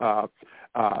handles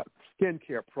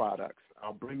skincare products.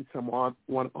 I'll bring someone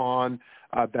on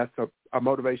that's a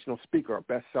motivational speaker, a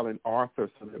best-selling author.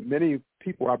 So there are many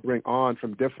people I bring on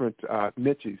from different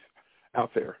niches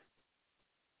out there.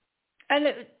 And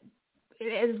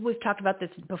as we've talked about this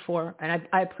before, and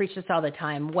I preach this all the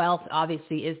time, wealth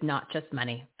obviously is not just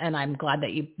money. And I'm glad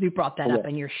that you brought that up.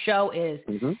 And your show is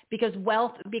because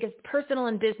personal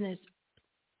and business,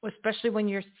 especially when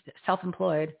you're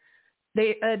self-employed,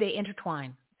 they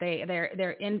intertwine. They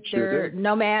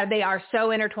are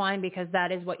so intertwined because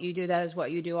that is what you do. That is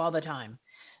what you do all the time.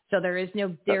 So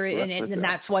and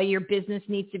that's why your business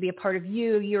needs to be a part of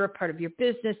you. You're a part of your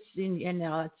business.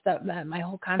 It's my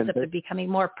whole concept of becoming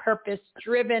more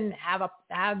purpose-driven. Have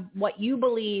what you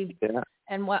believe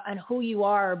and who you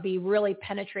are be really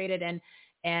penetrated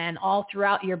and all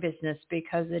throughout your business,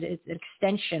 because it is an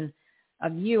extension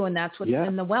of you, and that's what's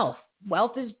in the wealth.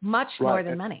 Wealth is much more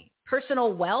than money.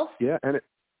 Personal wealth,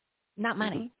 not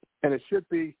money. And it should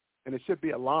be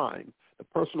aligned. The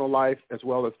personal life as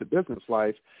well as the business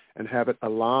life, and have it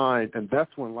aligned, and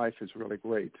that's when life is really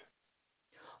great.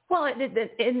 Well,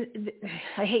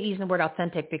 I hate using the word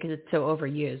authentic because it's so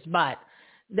overused, but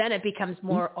then it becomes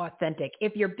more authentic.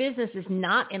 If your business is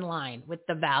not in line with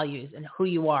the values and who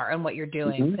you are and what you're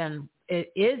doing, then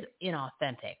it is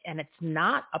inauthentic and it's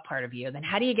not a part of you. Then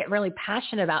how do you get really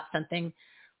passionate about something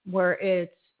where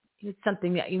it's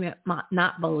something that you might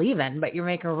not believe in, but you're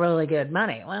making really good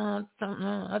money? Well,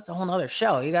 that's a whole other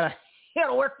show. You got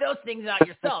to work those things out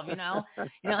yourself,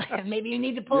 maybe you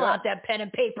need to pull out that pen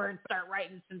and paper and start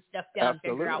writing some stuff down and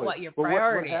figure out what your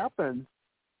priority is.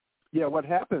 What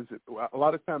happens, a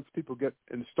lot of times people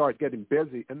start getting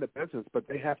busy in the business, but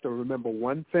they have to remember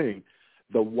one thing,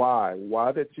 the why.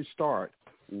 Why did you start?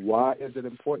 Why is it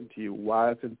important to you?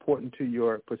 Why is it important to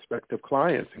your prospective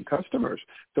clients and customers?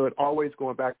 So it always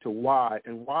going back to why,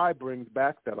 and why brings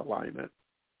back that alignment.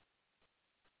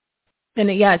 And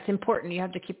it's important. You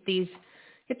have to keep these.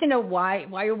 You have to know why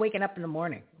you're waking up in the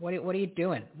morning. What are you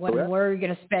doing? Where are you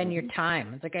going to spend your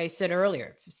time? It's like I said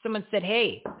earlier. If someone said,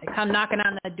 "Hey," they come knocking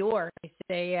on the door. They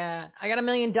say, "I got $1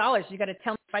 million. You got to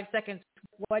tell me 5 seconds.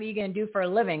 What are you going to do for a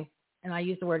living?" And I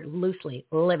use the word loosely,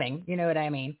 living. You know what I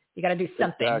mean? You got to do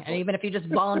something, and even if you just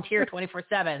volunteer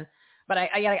 24/7, but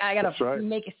I got to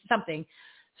make something.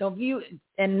 So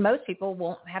and most people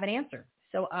won't have an answer.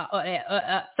 So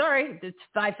sorry, it's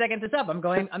 5 seconds is up. I'm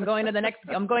going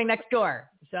next door.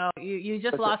 So you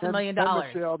just lost $1 million.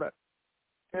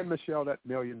 And Michelle, that $1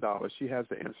 million, she has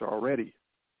the answer already.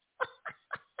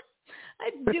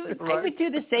 I would do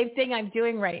the same thing I'm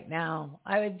doing right now.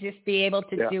 I would just be able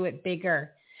to do it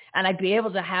bigger, and I'd be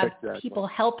able to have people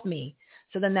help me.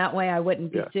 So then that way I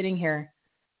wouldn't be sitting here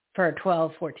for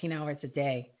 12, 14 hours a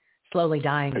day, slowly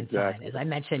dying inside, as I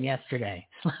mentioned yesterday,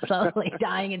 slowly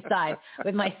dying inside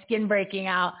with my skin breaking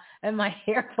out and my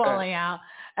hair falling out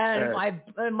and my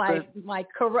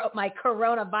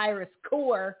coronavirus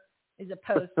core as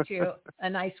opposed to a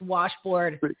nice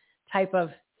washboard type of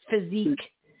physique.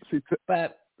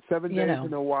 But 7 days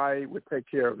in Hawaii would take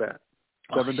care of that.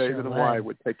 7 days in Hawaii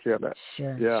would take care of that.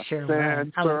 Sure.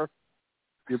 Sand, surf,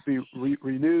 you'll be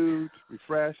renewed,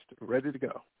 refreshed, ready to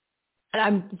go. And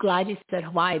I'm glad you said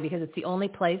Hawaii because it's the only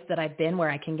place that I've been where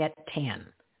I can get tan.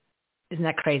 Isn't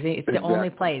that crazy? It's the only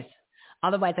place.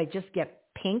 Otherwise, I just get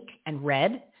pink and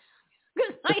red.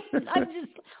 I'm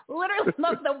just literally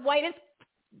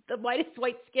the whitest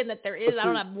white skin that there is. I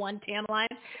don't have one tan line,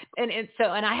 and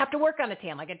I have to work on the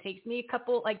tan. Like it takes me a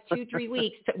couple, 2-3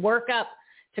 weeks to work up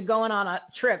to going on a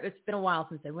trip. It's been a while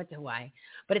since I went to Hawaii,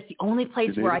 but it's the only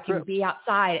place where I can be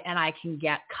outside and I can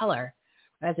get color.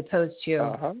 As opposed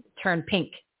to turn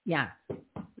pink. Yeah.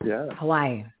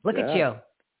 Hawaii. Look at you.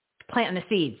 Planting the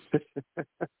seeds. The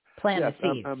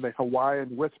seeds. I'm the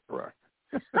Hawaiian whisperer.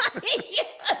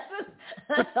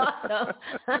 That's awesome.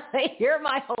 You're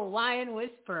my Hawaiian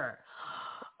whisperer.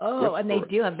 Oh, and they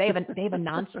have a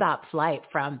nonstop flight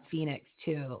from Phoenix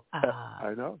to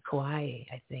I know. Kauai,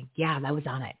 I think. Yeah, that was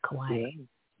on it. Kauai.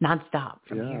 Nonstop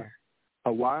from here.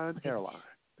 Hawaiian airline.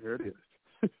 There it is.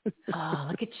 Oh,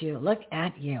 look at you. Look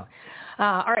at you.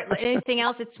 All right. Anything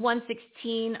else? It's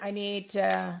 1:16.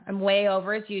 I'm way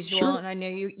over as usual. And I know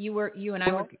you and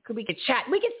I we could chat.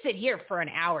 We could sit here for an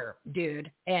hour,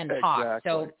 dude, and talk.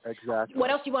 So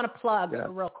what else do you want to plug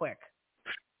real quick?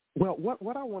 Well,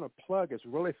 what I want to plug is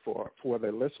really for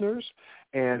the listeners,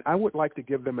 and I would like to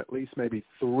give them at least maybe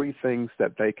 3 things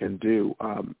that they can do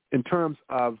in terms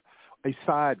of a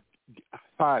side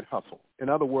hustle. In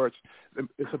other words,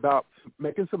 it's about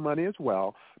making some money as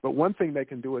well, but one thing they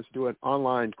can do is do an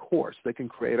online course. They can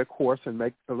create a course and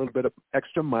make a little bit of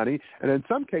extra money, and in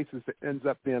some cases it ends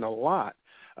up being a lot.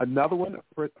 Another one,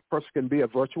 a person can be a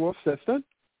virtual assistant.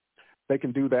 They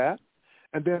can do that.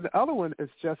 And then the other one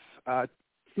is just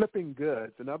flipping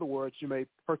goods. In other words, you may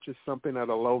purchase something at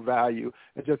a low value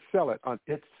and just sell it on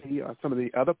Etsy or some of the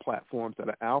other platforms that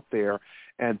are out there,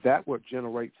 and that would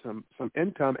generate some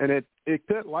income, and it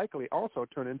could likely also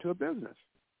turn into a business.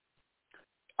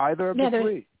 Either of the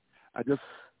 3.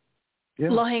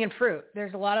 Low-hanging fruit.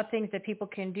 There's a lot of things that people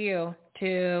can do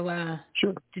to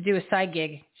do a side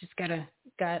gig. Just gotta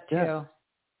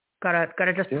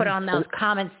just put on those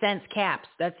common sense caps.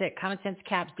 That's it. Common sense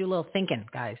caps. Do a little thinking,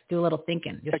 guys. Do a little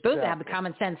thinking. You're supposed to have the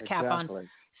common sense cap on.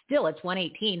 Still, it's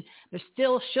 1:18. There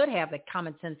still should have the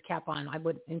common sense cap on. I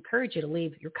would encourage you to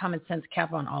leave your common sense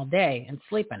cap on all day and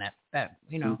sleep in it. But,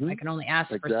 I can only ask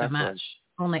for so much.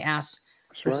 Only ask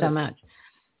for so much.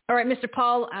 All right, Mr.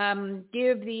 Paul,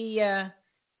 give the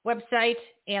website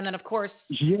and then, of course,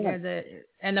 the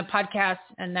podcast,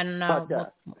 and then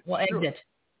we'll exit.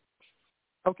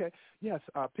 Okay. Yes,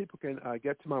 people can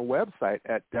get to my website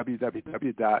at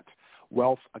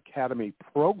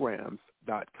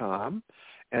www.wealthacademyprograms.com,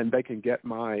 and they can get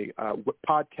my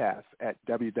podcast at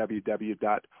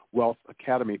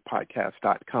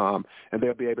www.wealthacademypodcast.com, and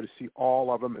they'll be able to see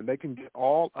all of them, and they can get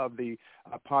all of the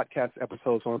podcast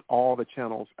episodes on all the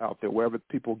channels out there. Wherever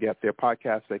people get their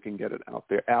podcasts, they can get it out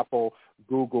there. Apple,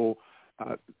 Google,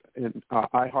 and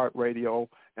iHeartRadio,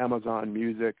 Amazon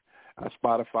Music,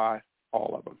 Spotify,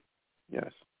 all of them.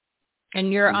 Yes.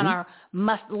 And you're on our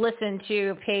must listen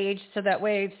to page, so that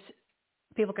way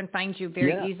people can find you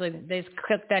very easily. They just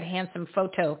click that handsome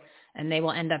photo and they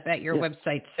will end up at your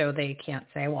website, so they can't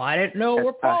say, well, I didn't know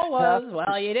where Paul was.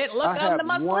 Well, you didn't look on the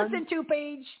must listen to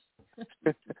page.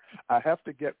 I have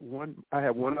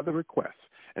one other request,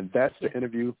 and that's to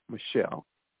interview Michelle.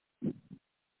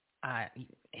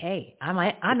 Hey,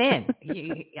 I'm in.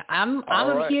 I'm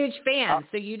a huge fan.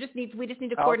 So we just need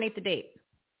to coordinate the date.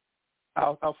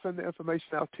 I'll send the information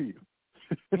out to you.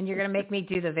 And you're gonna make me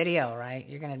do the video, right?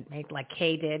 You're gonna make like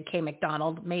Kay did. Kay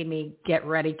McDonald made me get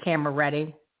ready, camera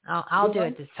ready. I'll do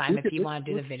it this time if you want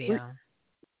to do the video.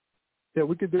 Yeah,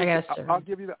 we could do it. I'll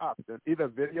give you the option, either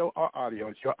video or audio.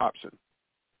 It's your option.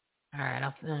 All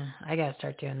right, I gotta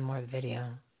start doing more video.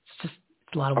 It's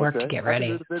a lot of work to get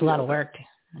ready. It's a lot of work.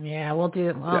 Yeah, we'll do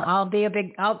it. I'll be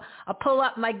I'll pull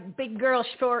up my big girl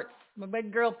shorts, my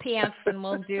big girl pants, and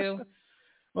we'll do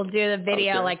the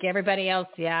video like everybody else.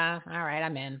 Yeah. All right,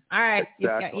 I'm in. All right,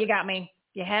 you got me.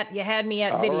 You had me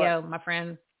at video, my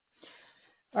friend.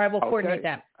 All right, we'll coordinate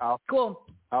that. Cool.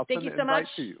 Thank you so much.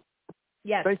 To you.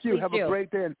 Yes. Thank you. Have a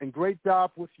great day and great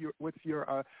job with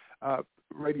your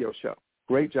radio show.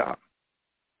 Great job.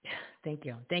 Thank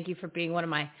you. Thank you for being one of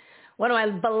my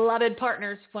beloved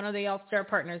partners, one of the All-Star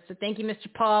partners. So thank you,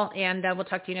 Mr. Paul, and we'll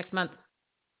talk to you next month.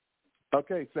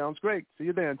 Okay, sounds great. See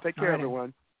you then. Take care,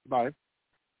 everyone. Bye.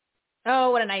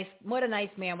 Oh, what a nice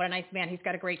man. What a nice man. He's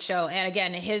got a great show. And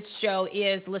again, his show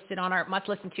is listed on our must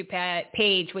listen to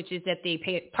page, which is at the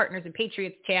Partners and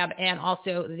Patriots tab, and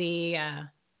also the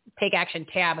Take Action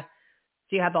tab.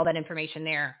 So you have all that information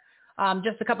there.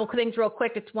 Just a couple of things real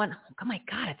quick. It's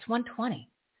 1:20.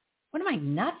 What am I,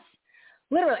 nuts?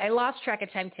 Literally, I lost track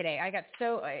of time today. I got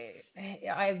I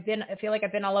feel like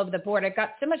I've been all over the board. I've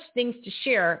got so much things to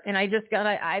share, and I've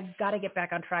got to get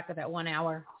back on track with that 1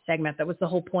 hour segment. That was the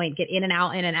whole point. Get in and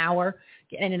out in an hour,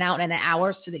 so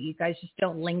that you guys just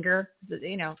don't linger.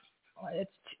 You know,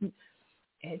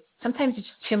 sometimes it's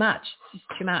just too much. It's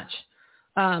just too much.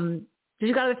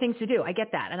 You've got other things to do. I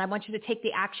get that. And I want you to take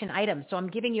the action items. So I'm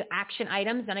giving you action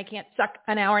items, and I can't suck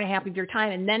an hour and a half of your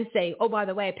time and then say, oh, by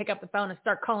the way, pick up the phone and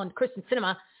start calling Kristen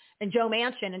Cinema and Joe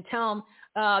Manchin and tell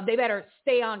them they better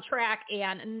stay on track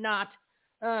and not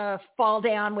fall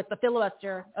down with the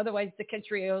filibuster. Otherwise, the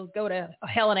country will go to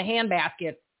hell in a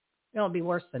handbasket. It'll be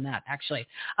worse than that, actually.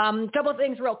 A couple of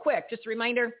things real quick. Just a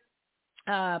reminder,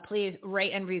 please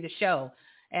rate and review the show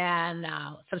and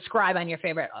subscribe on your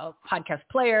favorite podcast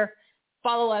player.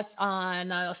 Follow us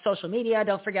on social media.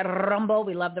 Don't forget Rumble.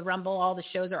 We love the Rumble. All the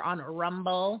shows are on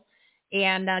Rumble.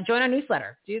 And join our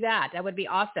newsletter. Do that. That would be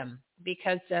awesome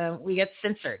because we get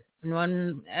censored.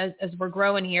 And as we're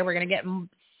growing here, we're going to get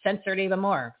censored even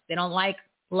more. They don't like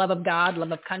love of God,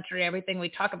 love of country, everything we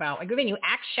talk about. We're giving you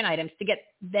action items to get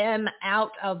them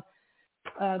out of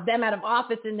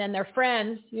office, and then their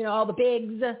friends, all the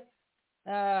bigs.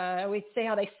 We say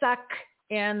how they suck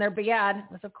and they're bad.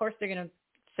 Of course, they're going to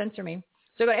censor me.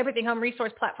 So go to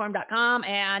everythinghomeresourceplatform.com,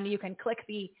 and you can click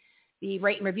the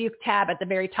rate and review tab at the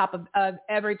very top of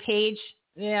every page.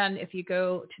 And if you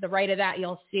go to the right of that,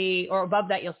 you'll see, or above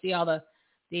that, you'll see all the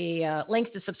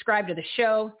links to subscribe to the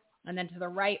show. And then to the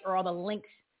right are all the links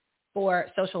for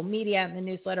social media and the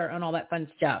newsletter and all that fun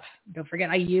stuff. Don't forget,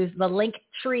 I use the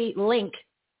Linktree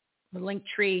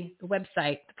the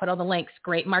website, to put all the links.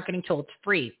 Great marketing tool. It's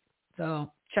free.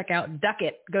 So check out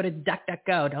Duckit. Go to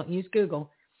DuckDuckGo. Don't use Google.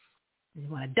 You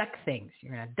want to duck things.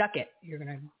 You're going to duck it. You're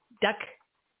going to duck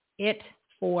it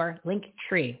for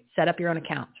Linktree. Set up your own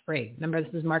account. It's free. Remember,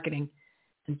 this is marketing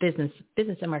and business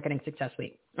and marketing success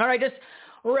week. All right, just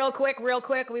real quick.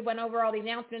 We went over all the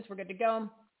announcements. We're good to go.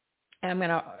 And I'm going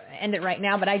to end it right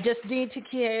now, but I just need to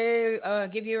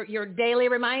give you your daily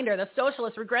reminder. The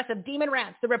socialist, regressive demon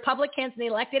rats, the Republicans and the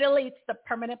elected elites, the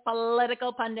permanent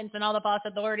political pundits, and all the false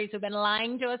authorities who've been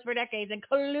lying to us for decades and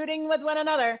colluding with one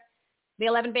another. The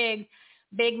 11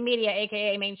 big media,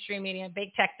 a.k.a. mainstream media,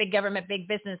 big tech, big government, big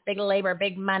business, big labor,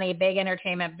 big money, big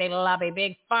entertainment, big lobby,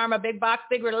 big pharma, big box,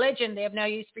 big religion. They have no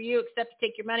use for you except to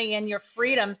take your money and your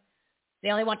freedom. They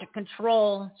only want to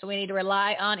control, so we need to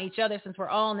rely on each other since we're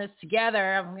all in this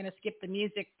together. I'm going to skip the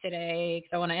music today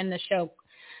because I want to end the show.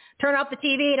 Turn off the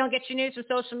TV. Don't get your news from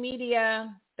social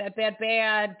media.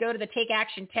 Bad. Go to the Take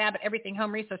Action tab at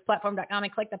everythinghomeresourceplatform.com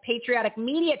and click the Patriotic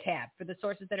Media tab for the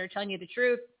sources that are telling you the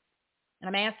truth. And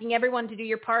I'm asking everyone to do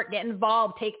your part. Get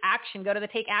involved. Take action. Go to the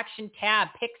Take Action tab.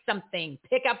 Pick something.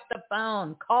 Pick up the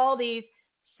phone. Call these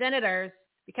senators.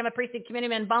 Become a precinct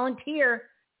committeeman. Volunteer.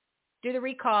 Do the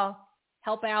recall.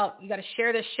 Help out. You got to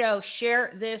share this show.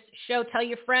 Share this show. Tell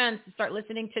your friends to start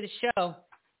listening to the show.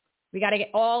 We got to get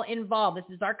all involved. This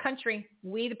is our country.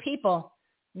 We the people.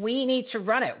 We need to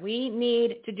run it. We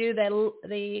need to do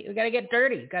we got to get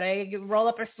dirty. Got to roll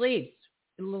up our sleeves.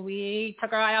 We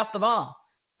took our eye off the ball.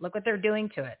 Look what they're doing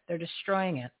to it. They're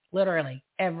destroying it literally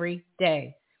every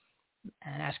day.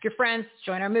 And ask your friends.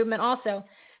 Join our movement also.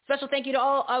 Special thank you to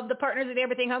all of the partners of the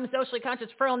Everything Home Socially Conscious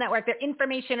Referral Network. Their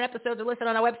information and episodes are listed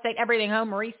on our website,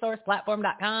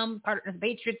 everythinghomeresourceplatform.com, Partners and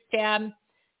Patriots tab.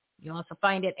 You'll also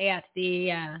find it at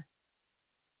the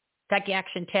Techie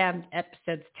Action tab,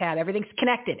 episodes tab. Everything's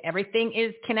connected. Everything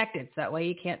is connected. So that way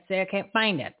you can't say I can't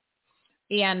find it.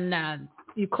 And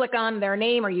you click on their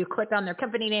name or you click on their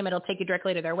company name, it'll take you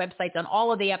directly to their websites on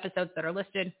all of the episodes that are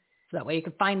listed. So that way you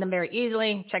can find them very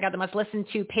easily. Check out the Must Listen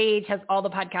To page, has all the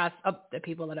podcasts of the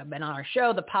people that have been on our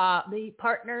show, the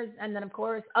partners, and then, of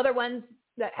course, other ones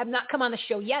that have not come on the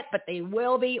show yet, but they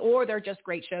will be, or they're just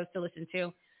great shows to listen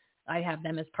to. I have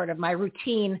them as part of my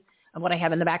routine of what I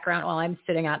have in the background while I'm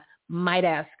sitting at my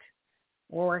desk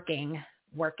working.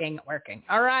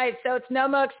 All right, so it's no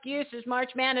more excuses.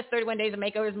 March Madness, 31 days of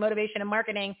makeovers, motivation, and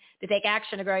marketing to take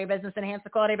action to grow your business, enhance the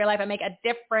quality of your life, and make a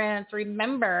difference.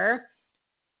 Remember,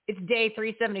 it's day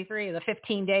 373 of the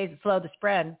 15 days that slow the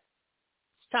spread.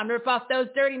 It's time to rip off those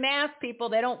dirty masks, people.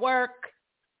 They don't work.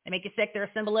 They make you sick. They're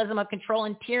a symbolism of control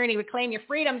and tyranny. Reclaim your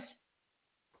freedoms.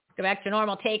 Go back to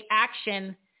normal. Take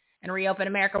action and reopen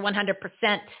America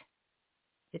 100%.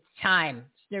 It's time.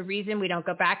 There's no reason we don't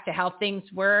go back to how things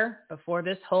were before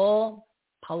this whole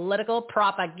political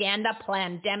propaganda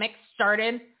pandemic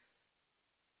started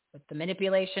with the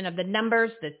manipulation of the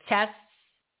numbers, the tests,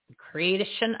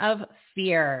 creation of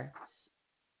fear.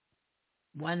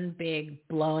 One big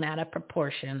blown out of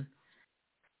proportion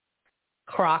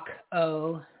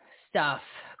Croc-O stuff.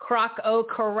 Croc-O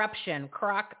corruption.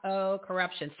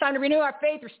 It's time to renew our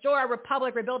faith, restore our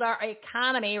republic, rebuild our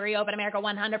economy, reopen America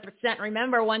 100%.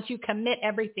 Remember, once you commit,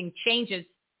 everything changes.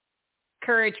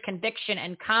 Courage, conviction,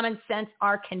 and common sense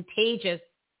are contagious.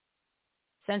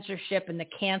 Censorship and the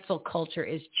cancel culture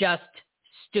is just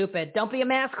stupid. Don't be a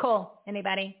maskhole,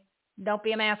 anybody. Don't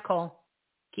be a maskhole.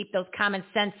 Keep those common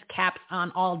sense caps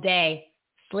on all day.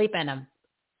 Sleep in them.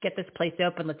 Get this place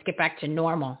open. Let's get back to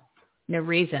normal. No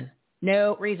reason.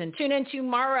 Tune in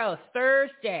tomorrow,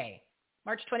 Thursday,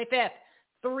 March 25th.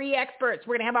 3 experts.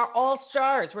 We're going to have our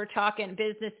all-stars. We're talking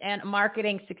business and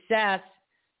marketing success.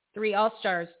 3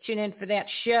 all-stars. Tune in for that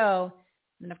show.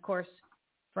 And, of course,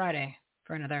 Friday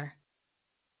for another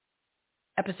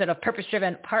episode of Purpose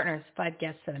Driven Partners, 5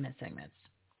 guest 7-minute segments.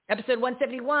 Episode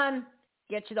 171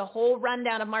 gets you the whole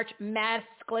rundown of March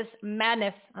Maskless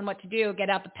Madness on what to do. Get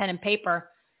out the pen and paper.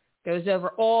 Goes over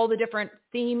all the different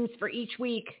themes for each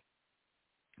week.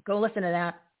 Go listen to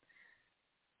that.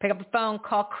 Pick up the phone.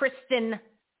 Call Kristen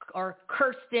or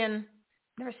Kirsten.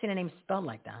 Never seen a name spelled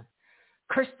like that.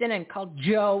 Kirsten, and call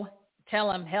Joe.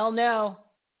 Tell him, hell no.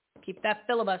 Keep that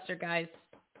filibuster, guys.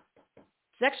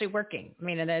 It's actually working. I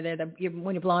mean,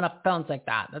 when you're blowing up phones like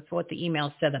that, that's what the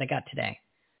email said that I got today.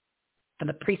 From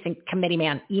the precinct committee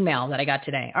man email that I got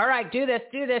today. All right, do this.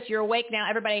 You're awake now,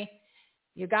 everybody.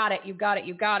 You got it.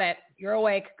 You're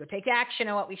awake. Go take action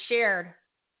on what we shared.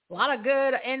 A lot of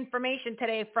good information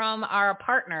today from our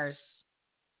partners.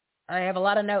 I have a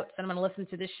lot of notes, and I'm going to listen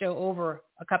to this show over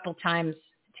a couple times,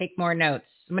 take more notes.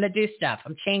 I'm going to do stuff.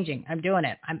 I'm changing. I'm doing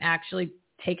it. I'm actually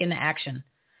taking the action.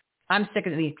 I'm sick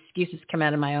of the excuses coming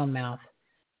out of my own mouth.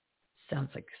 Sounds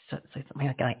like something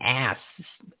like I ass.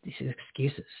 These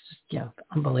excuses, just,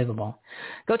 unbelievable.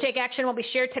 Go take action. Will be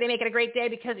shared today. Make it a great day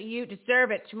because you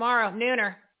deserve it. Tomorrow,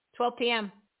 nooner, 12 p.m.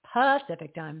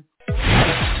 Pacific time.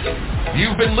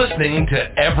 You've been listening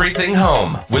to Everything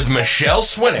Home with Michelle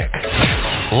Swinnick.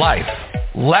 Life,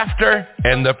 laughter,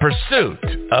 and the pursuit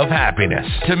of happiness.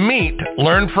 To meet,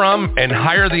 learn from, and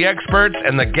hire the experts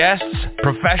and the guests,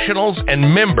 professionals,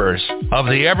 and members of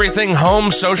the Everything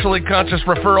Home Socially Conscious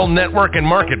Referral Network and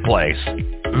Marketplace,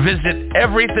 visit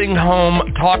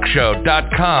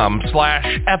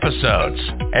everythinghometalkshow.com/episodes.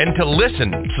 And to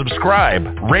listen,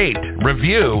 subscribe, rate,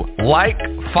 review, like,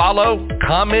 follow,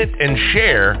 comment, and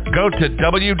share, go to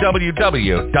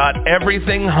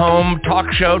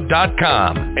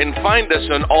www.everythinghometalkshow.com and find us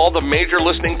on all the major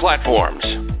listening platforms.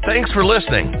 Thanks for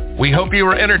listening. We hope you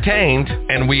were entertained,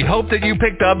 and we hope that you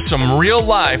picked up some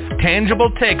real-life,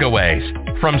 tangible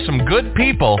takeaways from some good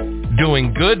people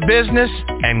doing good business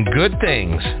and good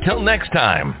things. Till next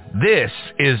time, this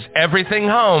is Everything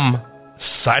Home,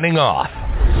 signing off.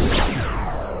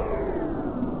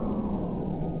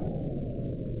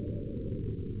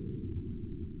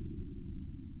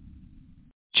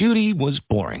 Judy was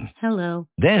boring. Hello.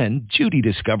 Then Judy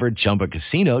discovered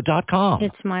ChumbaCasino.com.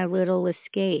 It's my little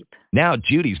escape. Now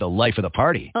Judy's the life of the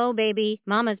party. Oh, baby,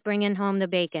 mama's bringing home the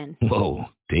bacon. Whoa,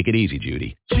 Take it easy,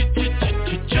 Judy.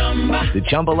 The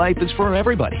Chumba life is for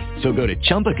everybody. So go to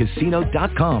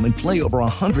ChumbaCasino.com and play over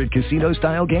 100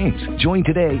 casino-style games. Join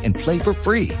today and play for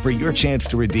free for your chance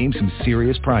to redeem some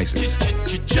serious prizes.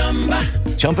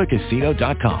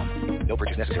 ChumbaCasino.com. No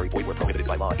purchase necessary. Void where prohibited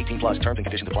by law. 18 plus terms and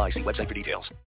conditions apply. See website for details.